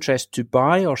express an interest to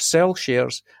buy or sell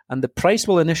shares, and the price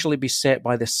will initially be set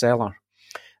by the seller.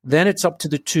 Then it's up to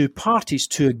the two parties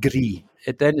to agree.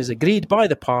 It then is agreed by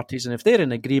the parties, and if they're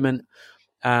in agreement,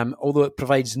 although it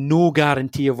provides no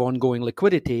guarantee of ongoing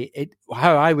liquidity,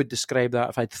 how I would describe that,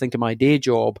 if I think of my day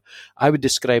job, I would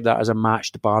describe that as a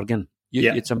matched bargain.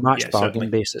 It's a matched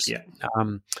bargain basis. Yeah.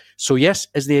 So yes,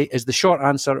 is the short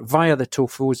answer. Via the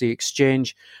Tifosi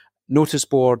Exchange notice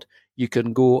board, you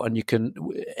can go and you can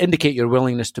indicate your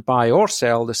willingness to buy or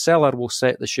sell. The seller will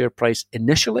set the share price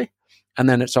initially, and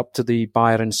then it's up to the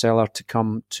buyer and seller to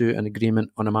come to an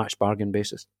agreement on a matched bargain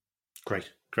basis. Great.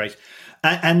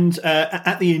 And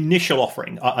at the initial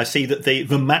offering, I see that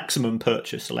the maximum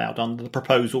purchase allowed under the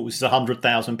proposal is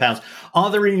 £100,000. Are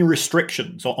there any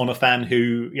restrictions on a fan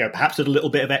who, perhaps had a little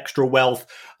bit of extra wealth?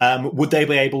 Would they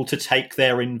be able to take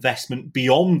their investment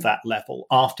beyond that level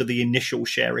after the initial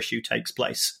share issue takes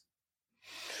place?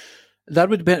 That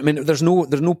would be. I mean, there's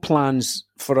no plans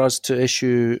for us to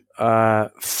issue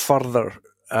further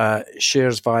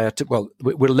shares via.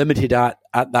 We're limited at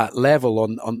that level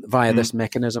on via this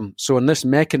mechanism. So in this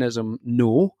mechanism,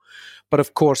 no. But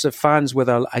of course, if fans with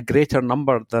a greater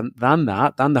number than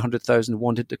the 100,000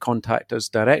 wanted to contact us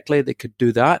directly, they could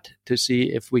do that to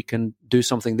see if we can do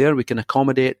something there. We can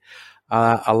accommodate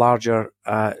a larger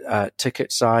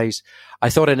ticket size. I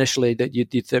thought initially that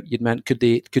you'd meant could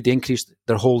they increase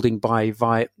their holding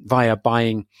via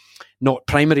buying not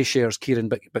primary shares, Kieran,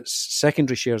 but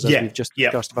secondary shares, as we've just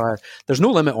discussed. Via, there's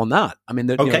no limit on that. I mean,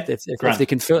 if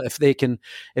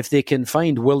they can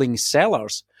find willing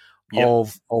sellers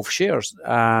of shares,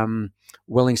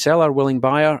 willing seller, willing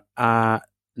buyer,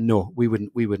 no, we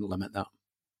wouldn't limit that.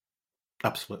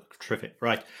 Absolutely terrific,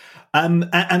 right? And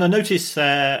I notice,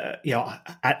 I'm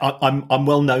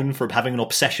well known for having an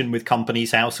obsession with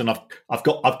Companies House, and I've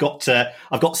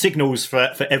got signals for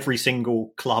every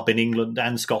single club in England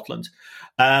and Scotland.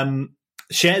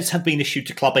 Shares have been issued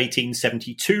to Club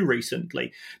 1872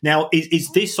 recently. Now,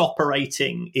 is this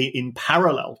operating in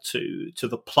parallel to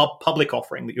the public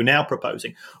offering that you're now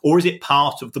proposing, or is it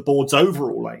part of the board's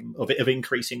overall aim of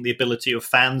increasing the ability of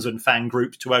fans and fan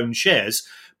groups to own shares?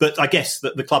 But I guess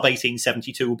that the Club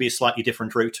 1872 will be a slightly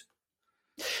different route.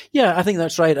 Yeah, I think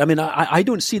that's right. I mean, I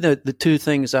don't see the two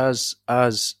things as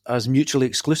mutually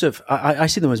exclusive. I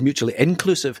see them as mutually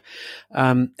inclusive,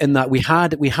 in that we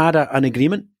had an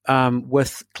agreement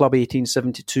with Club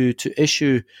 1872 to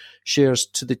issue shares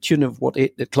to the tune of what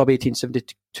Club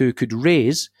 1872 could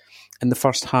raise in the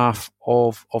first half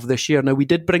of this year. Now, we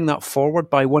did bring that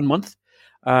forward by 1 month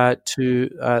to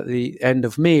the end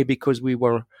of May, because we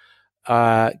were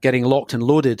getting locked and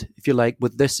loaded, if you like,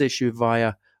 with this issue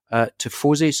via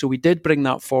Tifosi. So we did bring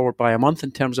that forward by a month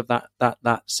in terms of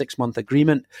that 6 month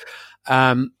agreement.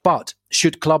 But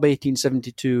should Club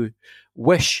 1872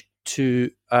 wish to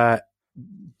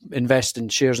invest in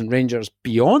shares in Rangers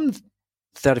beyond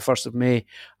 31st of May,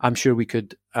 I'm sure we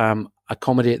could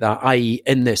accommodate that, i.e.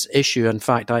 in this issue. In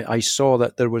fact, I saw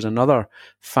that there was another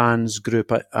fans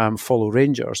group at Follow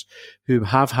Rangers who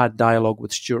have had dialogue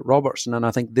with Stuart Robertson, and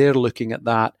I think they're looking at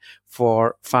that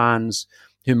for fans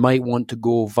who might want to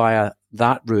go via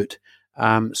that route.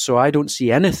 So I don't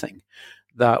see anything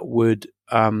that would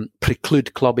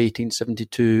preclude Club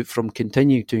 1872 from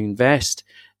continuing to invest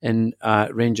in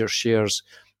Rangers shares,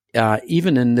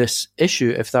 even in this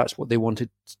issue, if that's what they wanted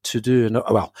to do.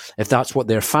 Well, if that's what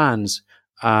their fans,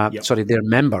 their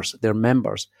members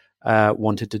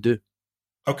wanted to do.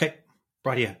 Okay,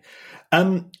 right here.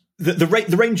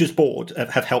 The Rangers board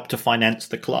have helped to finance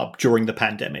the club during the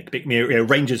pandemic.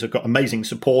 Rangers have got amazing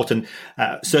support, and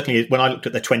certainly when I looked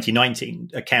at the 2019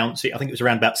 accounts, I think it was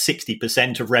around about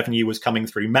 60% of revenue was coming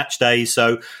through match days.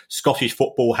 So Scottish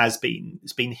football has been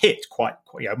hit quite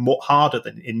more harder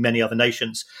than in many other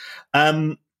nations.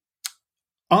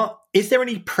 Is there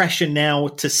any pressure now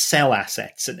to sell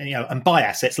assets and buy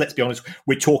assets? Let's be honest,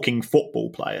 we're talking football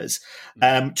players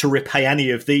to repay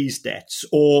any of these debts,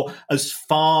 or as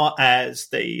far as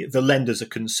the lenders are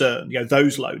concerned,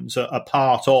 those loans are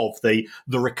part of the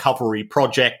recovery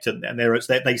project, and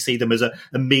they see them as a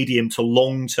medium to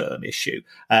long term issue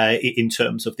in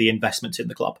terms of the investment in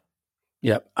the club.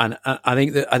 Yeah, and I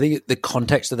think the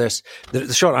context of this,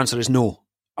 the short answer is no.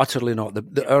 Utterly not.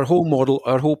 Our whole model,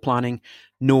 our whole planning,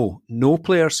 no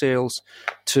player sales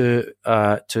to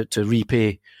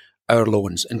repay our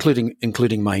loans,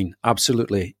 including mine.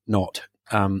 Absolutely not.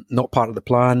 Not part of the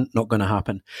plan. Not going to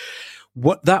happen.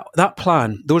 What that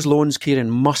plan, those loans, Kieran,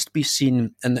 must be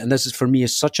seen, and this is for me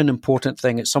is such an important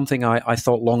thing. It's something I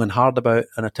thought long and hard about,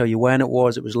 and I tell you when it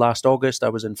was. It was last August. I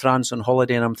was in France on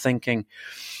holiday, and I'm thinking,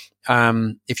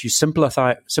 if you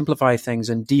simplify things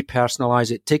and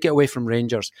depersonalize it, take it away from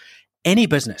Rangers, any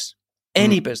business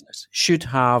should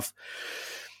have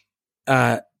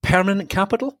permanent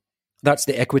capital. That's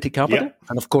the equity capital. Yep.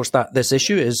 And of course, this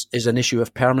issue is an issue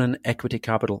of permanent equity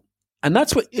capital. And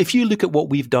that's what, if you look at what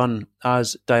we've done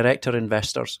as director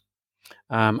investors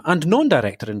and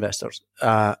non-director investors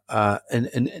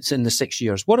in the 6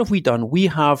 years, what have we done? We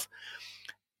have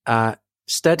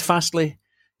steadfastly,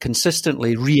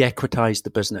 consistently re-equitized the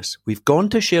business. We've gone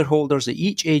to shareholders at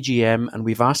each AGM and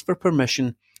we've asked for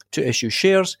permission to issue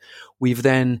shares. We've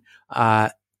then,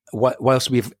 whilst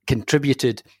we've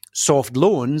contributed soft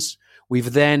loans,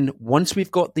 we've then, once we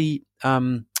got the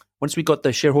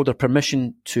shareholder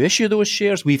permission to issue those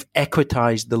shares, we've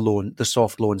equitized the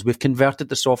soft loans. We've converted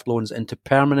the soft loans into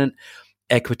permanent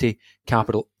equity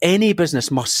capital. Any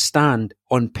business must stand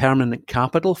on permanent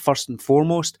capital first and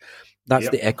foremost. That's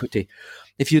the equity.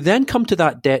 If you then come to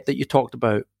that debt that you talked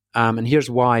about, and here's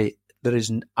why there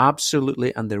is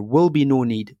absolutely and there will be no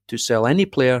need to sell any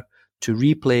player to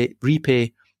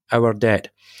repay our debt.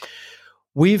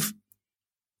 We've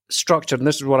structured, and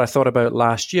this is what I thought about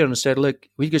last year, and I said, look,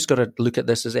 we just got to look at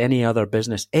this as any other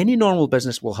business. Any normal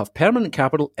business will have permanent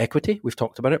capital, equity, we've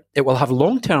talked about it. It will have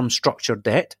long-term structured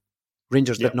debt.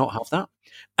 Rangers did not have that.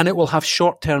 And it will have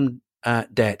short-term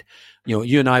debt.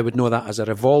 You and I would know that as a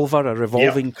revolver, a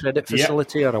revolving credit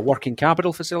facility, or a working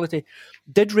capital facility.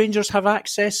 Did Rangers have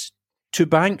access to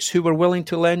banks who were willing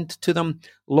to lend to them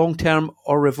long-term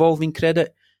or revolving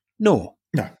credit? No.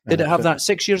 Did it have that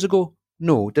 6 years ago?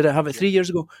 No. Did it have it 3 years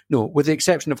ago? No. With the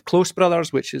exception of Close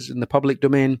Brothers, which is in the public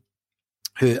domain,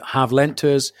 who have lent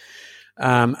to us,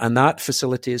 and that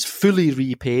facility is fully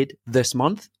repaid this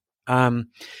month.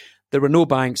 There were no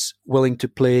banks willing to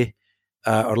play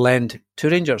or lend to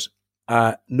Rangers.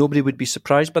 Nobody would be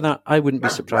surprised by that. I wouldn't be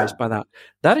surprised by that.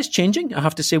 That is changing. I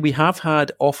have to say we have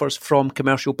had offers from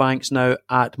commercial banks now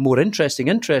at more interesting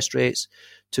interest rates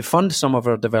to fund some of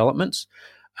our developments.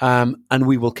 And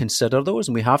we will consider those,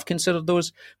 and we have considered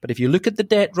those. But if you look at the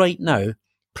debt right now,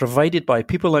 provided by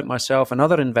people like myself and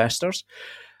other investors,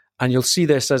 and you'll see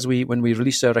this when we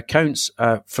release our accounts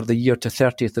for the year to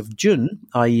 30th of June,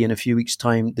 i.e. in a few weeks'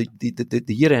 time, the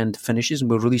year end finishes, and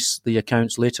we'll release the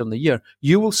accounts later in the year.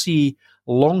 You will see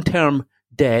long-term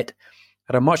debt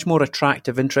at a much more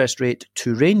attractive interest rate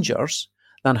to Rangers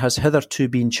than has hitherto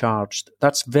been charged.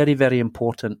 That's very, very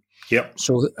important. Yep.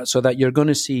 So that you're going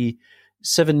to see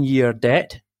 7-year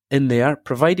debt in there,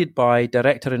 provided by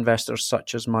director investors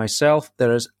such as myself.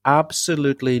 There is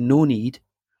absolutely no need.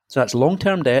 So that's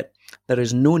long-term debt. There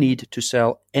is no need to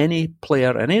sell any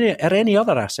player or any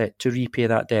other asset to repay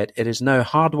that debt. It is now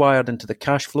hardwired into the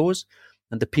cash flows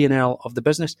and the P&L of the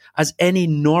business, as any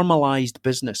normalised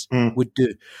business would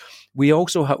do. We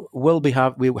also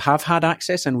have had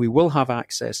access, and we will have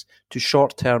access to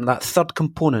short-term, that third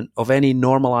component of any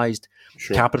normalised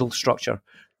capital structure.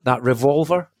 That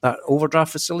revolver, that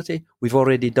overdraft facility, we've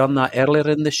already done that earlier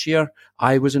in this year.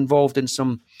 I was involved in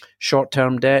some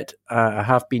short-term debt. I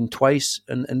have been twice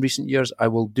in recent years. I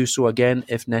will do so again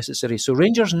if necessary. So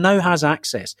Rangers now has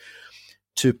access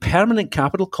to permanent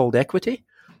capital called equity,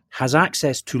 has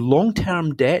access to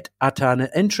long-term debt at an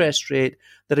interest rate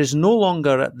that is no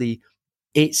longer at the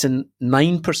 8% and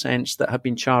 9% that have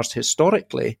been charged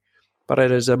historically, but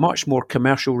it is a much more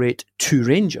commercial rate to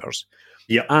Rangers.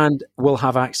 Yep. And will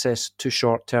have access to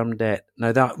short-term debt.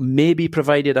 Now, that may be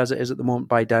provided, as it is at the moment,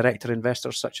 by director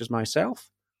investors such as myself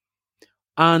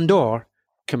and or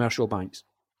commercial banks.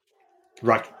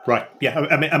 Right. Yeah,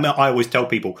 I mean, I always tell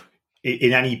people,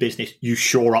 in any business, you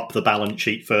shore up the balance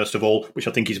sheet first of all, which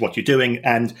I think is what you're doing,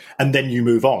 and then you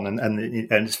move on.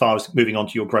 And as far as moving on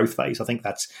to your growth phase, I think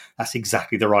that's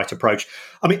exactly the right approach.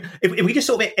 I mean, if we just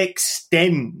sort of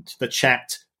extend the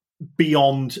chat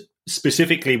beyond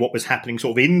specifically what was happening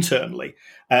sort of internally,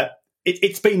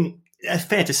 it's been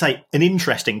fair to say, an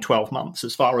interesting 12 months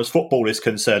as far as football is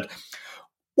concerned.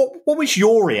 What was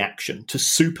your reaction to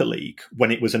Super League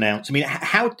when it was announced? I mean,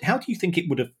 how do you think it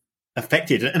would have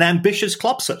affected an ambitious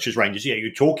club such as Rangers? Yeah,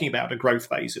 you're talking about a growth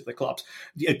phase of the clubs.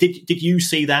 Did you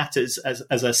see that as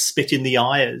a spit in the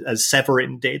eye, as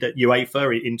Severin did at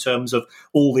UEFA, in terms of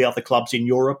all the other clubs in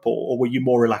Europe, or were you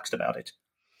more relaxed about it?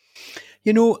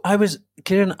 You know,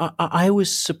 Kieran, I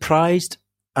was surprised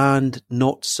and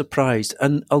not surprised.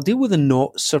 And I'll deal with the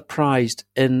not surprised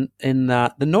in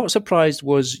that. The not surprised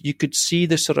was you could see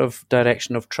the sort of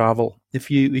direction of travel.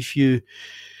 If you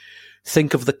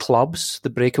think of the clubs, the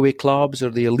breakaway clubs or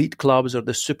the elite clubs or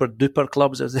the super duper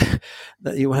clubs, as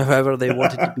however they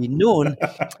wanted to be known,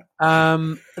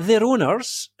 their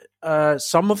owners,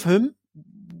 some of whom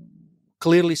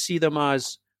clearly see them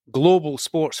as global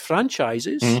sports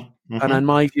franchises, and in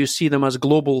my view see them as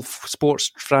global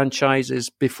sports franchises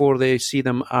before they see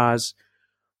them as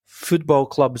football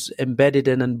clubs embedded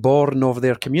in and born of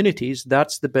their communities.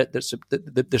 That's the bit that's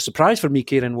the surprise for me,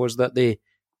 Kieran, was that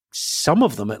some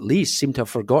of them at least seem to have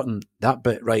forgotten that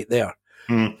bit right there.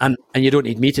 And you don't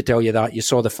need me to tell you that. You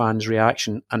saw the fans'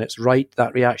 reaction, and it's right,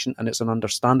 that reaction, and it's an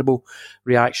understandable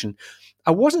reaction.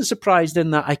 I wasn't surprised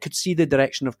in that I could see the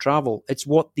direction of travel. It's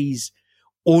what these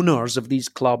owners of these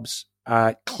clubs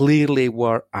clearly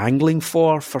were angling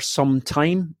for some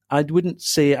time. I wouldn't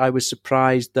say I was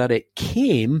surprised that it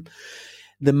came.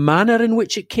 The manner in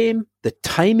which it came, the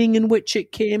timing in which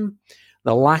it came,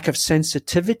 the lack of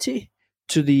sensitivity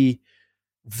to the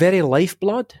very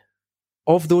lifeblood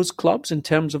of those clubs in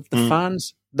terms of the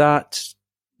fans, that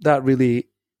really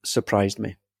surprised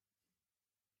me.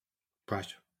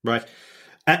 Right.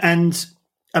 And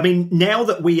I mean, now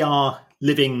that we are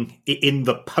living in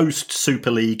the post-Super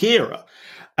League era,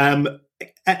 and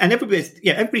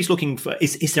everybody's looking for,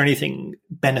 is there anything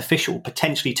beneficial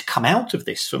potentially to come out of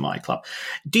this for my club?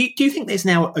 Do you think there's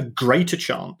now a greater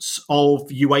chance of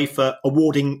UEFA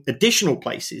awarding additional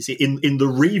places in the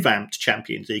revamped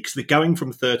Champions League? Because we're going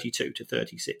from 32 to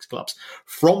 36 clubs,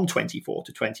 from 24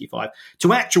 to 25,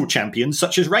 to actual champions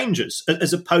such as Rangers,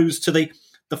 as opposed to the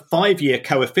 5-year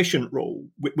coefficient rule,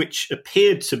 which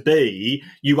appeared to be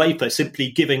UEFA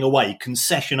simply giving away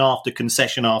concession after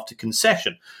concession after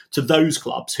concession to those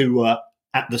clubs who were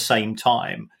at the same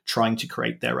time trying to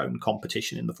create their own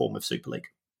competition in the form of Super League.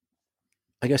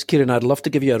 I guess, Kieran, I'd love to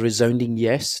give you a resounding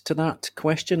yes to that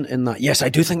question, in that, yes, I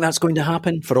do think that's going to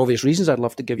happen. For obvious reasons, I'd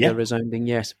love to give you a resounding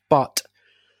yes. But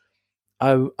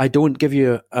I don't give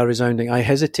you a resounding. I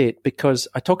hesitate, because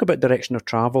I talk about direction of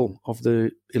travel of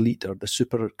the elite or the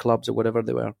super clubs or whatever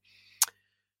they were.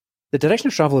 The direction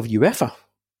of travel of UEFA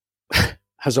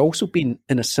has also been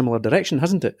in a similar direction,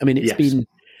 hasn't it? I mean,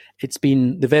 it's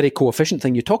been the very coefficient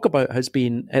thing you talk about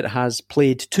it has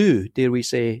played to, dare we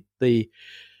say,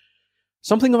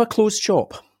 something of a closed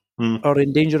shop, or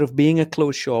in danger of being a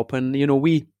closed shop. And, you know,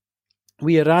 we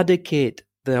eradicate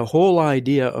the whole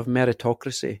idea of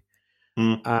meritocracy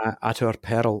at our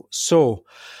peril. So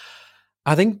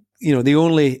I think, you know, the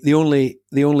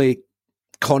only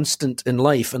constant in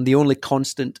life and the only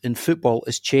constant in football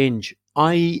is change.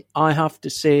 I have to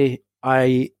say,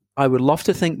 I would love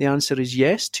to think the answer is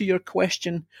yes to your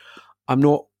question. I'm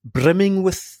not brimming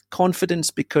with confidence,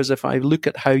 because if I look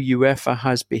at how UEFA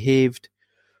has behaved,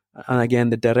 and again,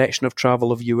 the direction of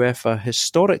travel of UEFA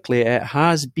historically, it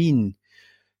has been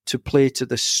to play to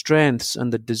the strengths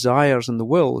and the desires and the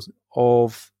wills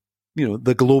of, you know,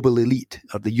 the global elite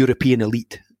or the European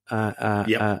elite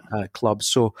clubs.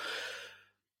 So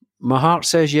my heart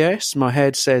says yes. My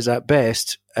head says at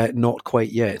best, not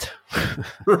quite yet.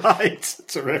 Right,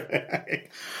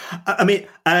 terrific. I mean,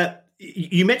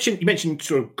 you mentioned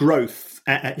sort of growth.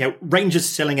 Rangers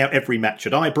selling out every match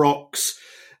at Ibrox.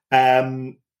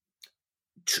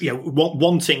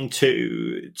 Wanting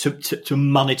to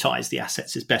monetize the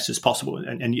assets as best as possible,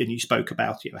 and you spoke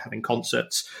about having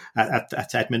concerts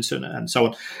at Edmonton and so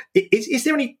on. Is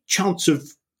there any chance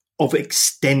of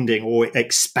extending or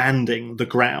expanding the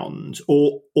ground,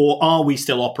 or are we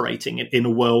still operating in a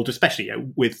world, especially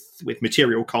with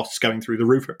material costs going through the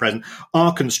roof at present?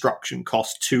 Are construction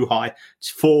costs too high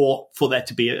for there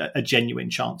to be a genuine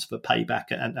chance of a payback,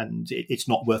 and it's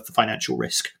not worth the financial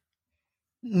risk?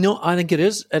 No, I think it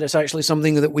is, and it's actually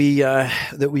something that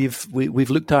we've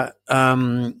looked at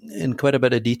in quite a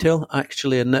bit of detail,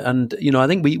 actually. And you know, I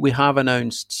think we have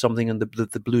announced something in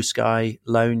the Blue Sky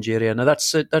Lounge area. Now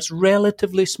that's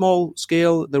relatively small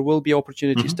scale. There will be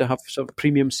opportunities to have sort of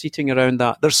premium seating around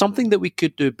that. There's something that we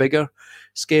could do bigger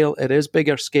scale. It is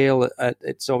bigger scale.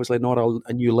 It's obviously not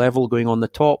a new level going on the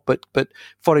top, but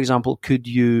for example, could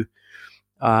you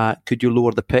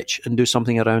lower the pitch and do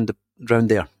something around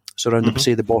there? So around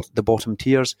say the bottom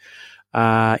tiers.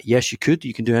 Yes, you could.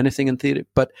 You can do anything in theory,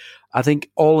 but I think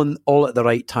all at the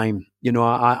right time.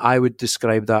 I would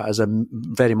describe that as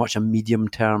very much a medium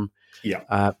term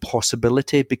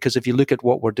possibility, because if you look at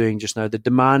what we're doing just now, the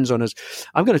demands on us.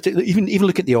 I'm going to even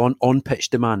look at the on pitch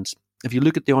demands. If you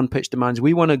look at the on pitch demands,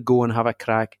 we want to go and have a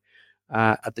crack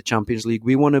at the Champions League.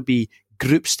 We want to be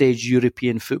group stage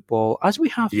European football, as we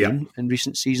have been in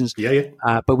recent seasons.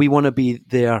 But we want to be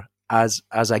there as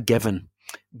a given,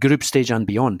 group stage and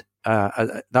beyond.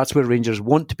 That's where Rangers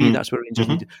want to be. That's where Rangers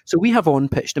need to. So we have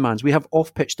on-pitch demands. We have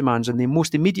off-pitch demands. And the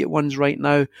most immediate ones right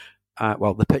now,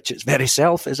 the pitch its very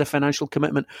self is a financial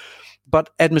commitment. But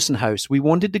Edmiston House, we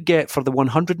wanted to get, for the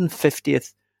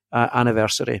 150th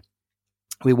anniversary,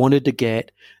 we wanted to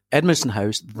get Edmiston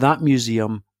House, that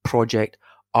museum project,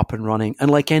 up and running. And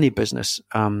like any business,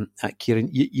 Kieran,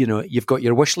 you've got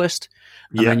your wish list,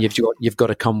 and then you've got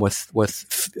to come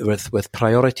with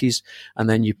priorities, and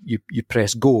then you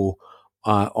press go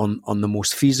on the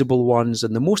most feasible ones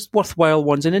and the most worthwhile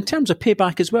ones. And in terms of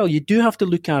payback as well, you do have to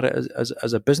look at it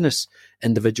as a business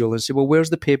individual and say, well, where's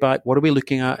the payback? What are we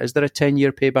looking at? Is there a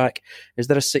 10-year payback? Is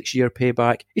there a 6-year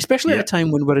payback? Especially at a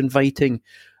time when we're inviting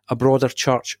a broader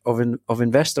church of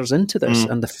investors into this,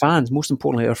 and the fans, most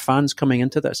importantly, our fans coming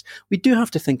into this. We do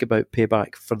have to think about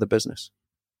payback for the business.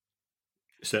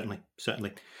 Certainly.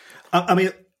 I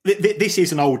mean, this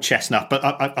is an old chestnut, but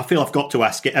I feel I've got to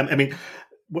ask it. I mean,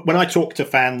 when I talk to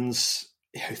fans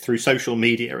through social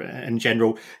media in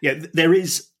general, there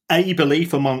is a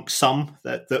belief amongst some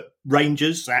that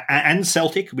Rangers and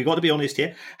Celtic, we've got to be honest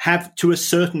here, have to a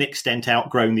certain extent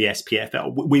outgrown the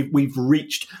SPFL. We've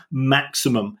reached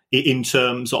maximum in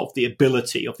terms of the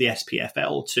ability of the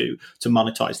SPFL to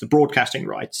monetize the broadcasting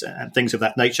rights and things of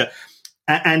that nature.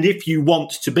 And if you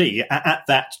want to be at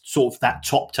that sort of that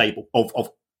top table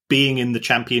of being in the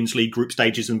Champions League group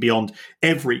stages and beyond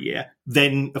every year,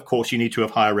 then of course you need to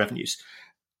have higher revenues.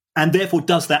 And therefore,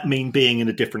 does that mean being in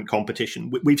a different competition?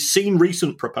 We've seen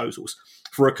recent proposals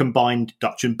for a combined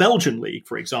Dutch and Belgian league,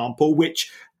 for example,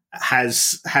 which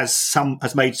has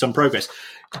made some progress.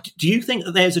 Do you think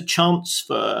that there's a chance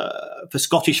for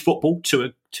Scottish football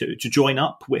to join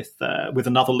up with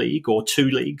another league or two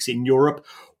leagues in Europe,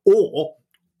 or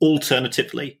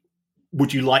alternatively,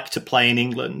 would you like to play in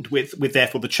England with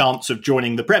therefore the chance of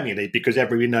joining the Premier League, because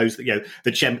everybody knows that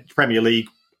the Premier League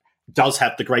does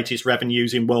have the greatest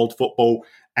revenues in world football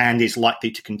and is likely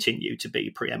to continue to be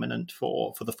preeminent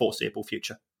for the foreseeable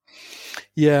future?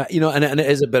 Yeah, and it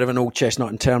is a bit of an old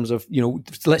chestnut in terms of,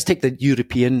 let's take the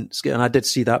European, and I did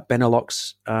see that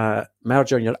Benelux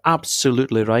merger, and you're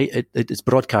absolutely right. It's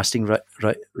broadcasting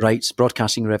rights,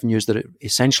 broadcasting revenues that it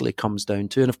essentially comes down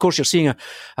to. And of course, you're seeing a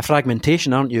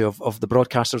fragmentation, aren't you, of the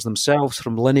broadcasters themselves,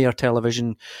 from linear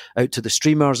television out to the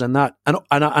streamers, and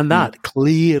that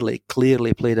clearly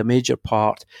played a major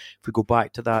part. If we go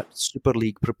back to that Super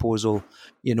League proposal,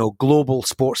 global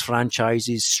sports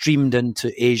franchises streamed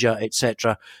into Asia,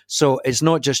 etc. So it's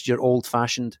not just your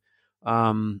old-fashioned,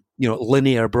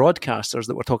 linear broadcasters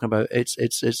that we're talking about. It's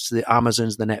the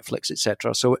Amazons, the Netflix,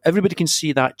 etc. So everybody can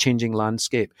see that changing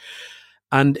landscape.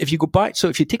 And if you go back, so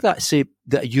if you take that, say,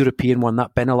 the European one,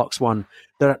 that Benelux one,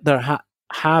 there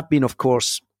have been, of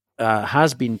course,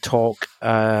 has been talk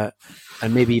and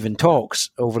maybe even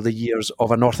talks over the years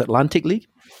of a North Atlantic League.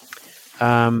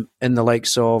 In the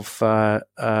likes of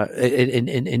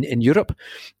in Europe,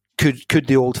 could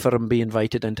the old firm be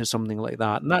invited into something like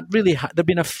that? And that really there've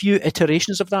been a few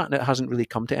iterations of that, and it hasn't really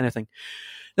come to anything.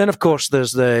 Then, of course,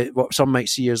 there's what some might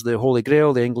see as the Holy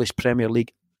Grail, the English Premier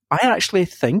League. I actually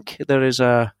think there is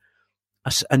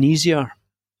an easier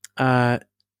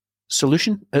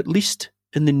solution, at least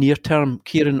in the near term,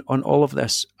 Kieran, on all of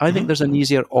this. I think there's an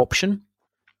easier option.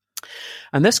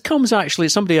 And this comes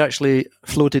somebody actually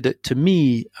floated it to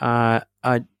me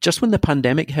just when the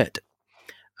pandemic hit.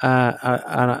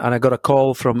 And I got a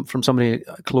call from somebody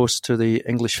close to the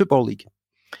English Football League.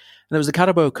 And it was the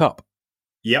Carabao Cup.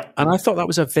 Yep. And I thought that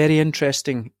was a very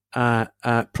interesting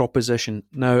proposition.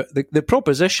 Now, the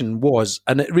proposition was,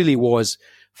 and it really was,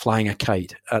 flying a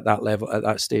kite at that level, at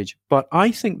that stage. But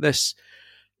I think this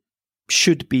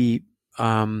should be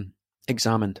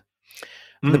examined.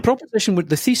 The proposition,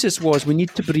 the thesis was, we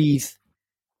need to breathe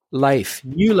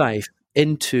new life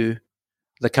into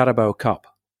the Carabao Cup.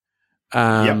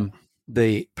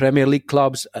 The Premier League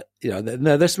clubs,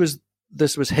 now this was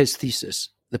his thesis.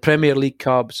 The Premier League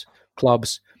clubs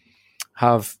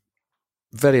have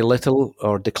very little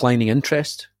or declining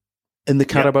interest in the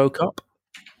Carabao Cup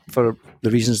for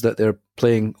the reasons that they're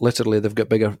playing. Literally, they've got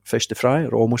bigger fish to fry,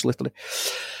 or almost literally.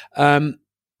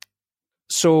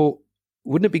 So,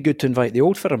 wouldn't it be good to invite the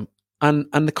old firm And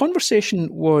the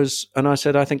conversation was, and I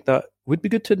said, I think that would be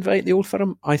good to invite the Old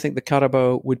Firm. I think the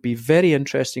Carabao would be very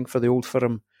interesting for the Old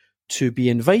Firm to be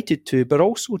invited to, but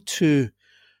also to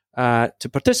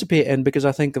participate in, because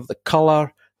I think of the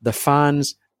colour, the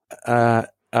fans, the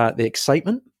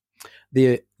excitement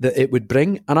that it would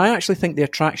bring, and I actually think the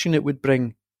attraction it would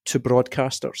bring to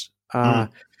broadcasters.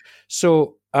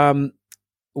 So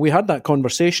we had that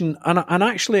conversation, and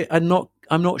actually, I'm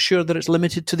not sure that it's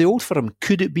limited to the Old Firm.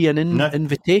 Could it be an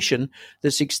invitation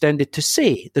that's extended to,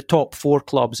 say, the top 4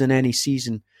 clubs in any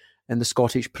season in the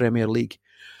Scottish Premier League?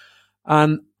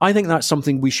 And I think that's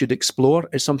something we should explore.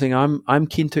 It's something I'm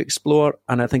keen to explore,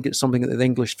 and I think it's something that the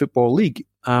English Football League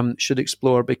should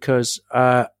explore, because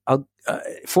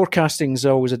forecasting is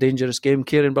always a dangerous game,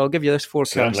 Kieran, but I'll give you this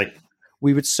forecast. Certainly.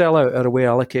 We would sell out our away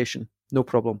allocation, no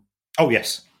problem. Oh,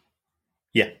 yes.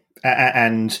 Yeah.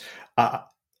 And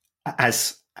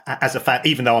as a fan,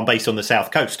 even though I'm based on the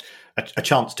South Coast, a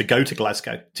chance to go to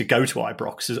Glasgow, to go to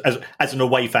Ibrox as an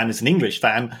away fan, as an English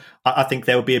fan, I think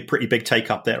there would be a pretty big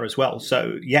take up there as well.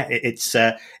 So yeah, it's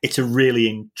a really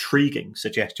intriguing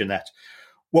suggestion. That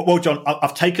well, John,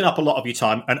 I've taken up a lot of your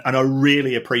time, and I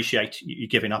really appreciate you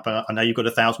giving up. I know you've got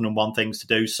 1,001 things to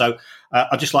do, so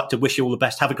I'd just like to wish you all the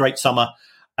best. Have a great summer.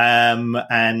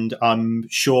 And I'm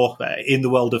sure in the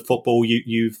world of football,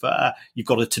 you've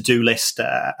got a to-do list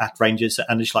at Rangers, and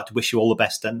I'd just like to wish you all the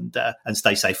best and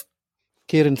stay safe.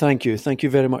 Kieran, thank you. Thank you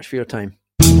very much for your time.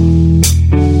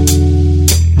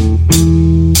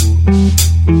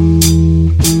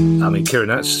 I mean, Kieran,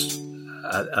 that's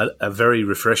a very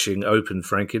refreshing, open,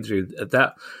 frank interview.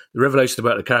 The revelation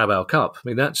about the Carabao Cup, I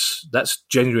mean, that's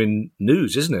genuine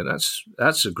news, isn't it?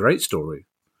 That's a great story.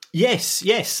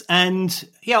 Yes, and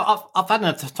I've had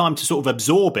enough time to sort of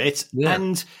absorb it,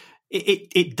 and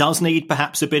it does need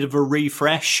perhaps a bit of a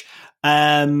refresh.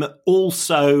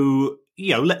 Also,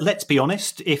 let's be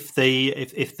honest. If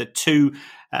the two,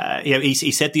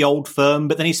 he said the Old Firm,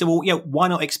 but then he said, well, why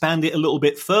not expand it a little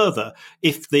bit further?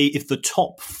 If the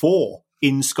top 4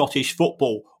 in Scottish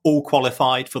football all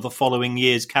qualified for the following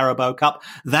year's Carabao Cup,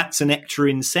 that's an extra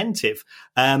incentive.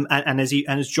 And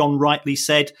as John rightly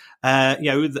said,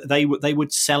 they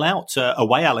would sell out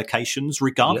away allocations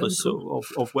regardless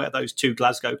of where those 2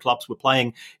 Glasgow clubs were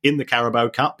playing in the Carabao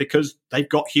Cup, because they've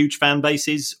got huge fan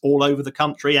bases all over the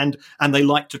country, and they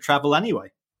like to travel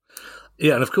anyway.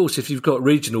 Yeah, and of course, if you've got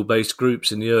regional-based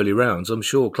groups in the early rounds, I'm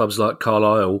sure clubs like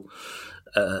Carlisle,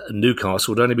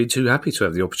 Newcastle would only be too happy to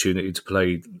have the opportunity to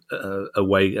play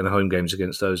away and home games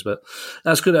against those. But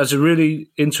that's good. That's a really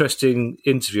interesting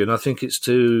interview, and I think it's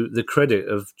to the credit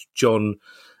of John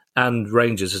and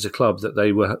Rangers as a club that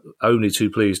they were only too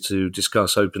pleased to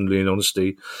discuss openly and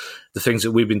honestly the things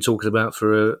that we've been talking about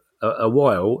for a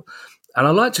while. And I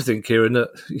like to think, Kieran,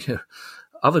 that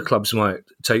other clubs might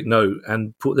take note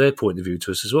and put their point of view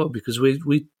to us as well, because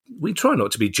we try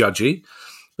not to be judgy,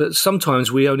 but sometimes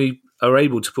we only are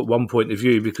able to put one point of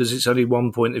view because it's only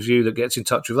one point of view that gets in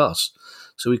touch with us.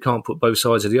 So we can't put both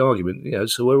sides of the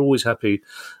argument. So we're always happy.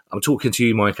 I'm talking to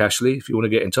you, Mike Ashley. If you want to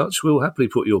get in touch, we'll happily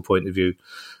put your point of view.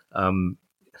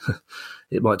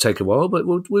 It might take a while, but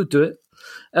we'll do it.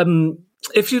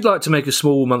 If you'd like to make a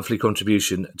small monthly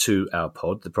contribution to our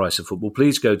pod, The Price of Football,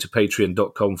 please go to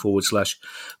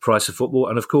patreon.com/Price of Football.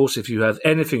 And of course, if you have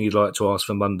anything you'd like to ask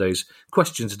for Monday's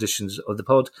questions editions of the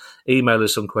pod, email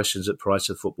us on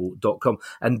questions@priceoffootball.com.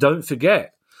 And don't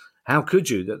forget, how could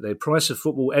you, that the Price of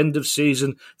Football end of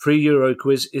season free Euro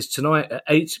quiz is tonight at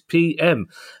 8 p.m.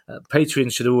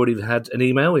 Patreon should have already had an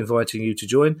email inviting you to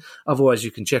join. Otherwise,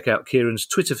 you can check out Kieran's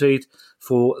Twitter feed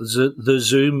for the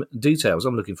Zoom details.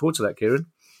 I'm looking forward to that, Kieran.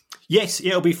 Yes,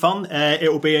 it'll be fun.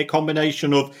 It'll be a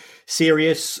combination of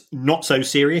serious, not so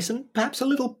serious, and perhaps a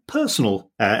little personal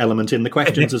element in the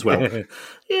questions as well.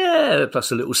 Yeah,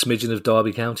 plus a little smidgen of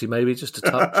Derby County, maybe, just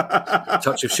a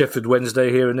touch of Sheffield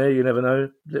Wednesday here and there, you never know, a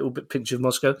little bit pinch of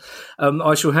Moscow.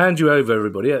 I shall hand you over,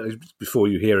 everybody, before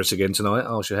you hear us again tonight,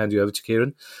 I shall hand you over to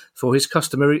Kieran for his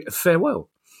customary farewell.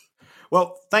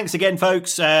 Well, thanks again,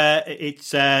 folks.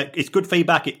 It's good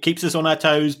feedback. It keeps us on our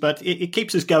toes, but it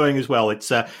keeps us going as well.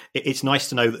 It's nice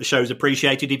to know that the show's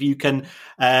appreciated. If you can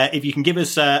give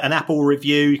us an Apple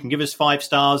review, you can give us 5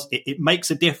 stars. It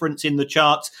makes a difference in the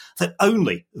charts that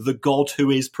only the God who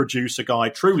is producer guy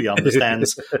truly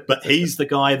understands. But he's the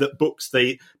guy that books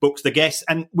the guests,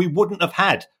 and we wouldn't have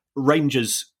had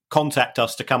Rangers contact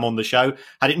us to come on the show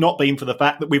had it not been for the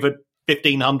fact that we've had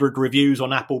 1,500 reviews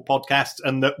on Apple Podcasts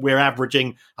and that we're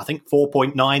averaging, I think,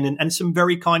 4.9 and some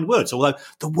very kind words, although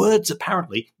the words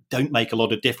apparently don't make a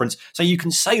lot of difference. So you can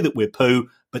say that we're poo,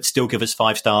 but still give us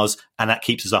 5 stars, and that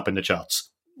keeps us up in the charts.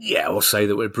 Yeah, or say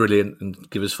that we're brilliant and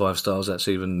give us 5 stars. That's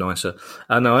even nicer.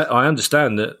 And I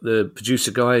understand that the producer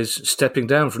guy is stepping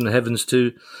down from the heavens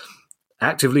to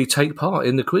actively take part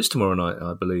in the quiz tomorrow night,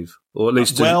 I believe. Or at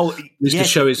least to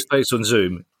show his face on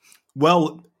Zoom.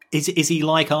 Well, is he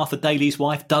like Arthur Daly's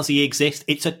wife? Does he exist?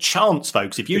 It's a chance,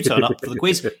 folks. If you turn up for the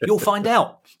quiz, you'll find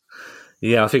out.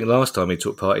 Yeah, I think last time he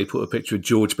took part, he put a picture of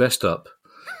George Best up.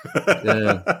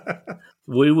 Yeah.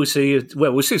 We will see you.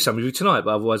 Well, we'll see some of you tonight,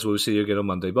 but otherwise we'll see you again on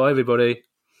Monday. Bye, everybody.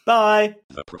 Bye.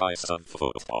 The price of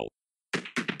football.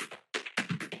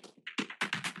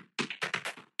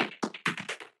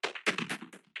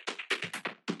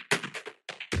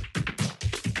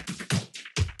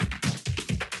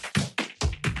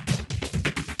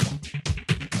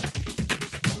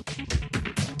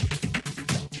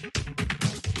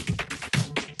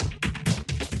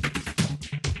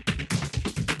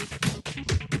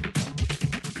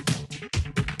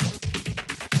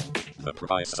 The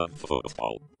price of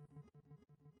football.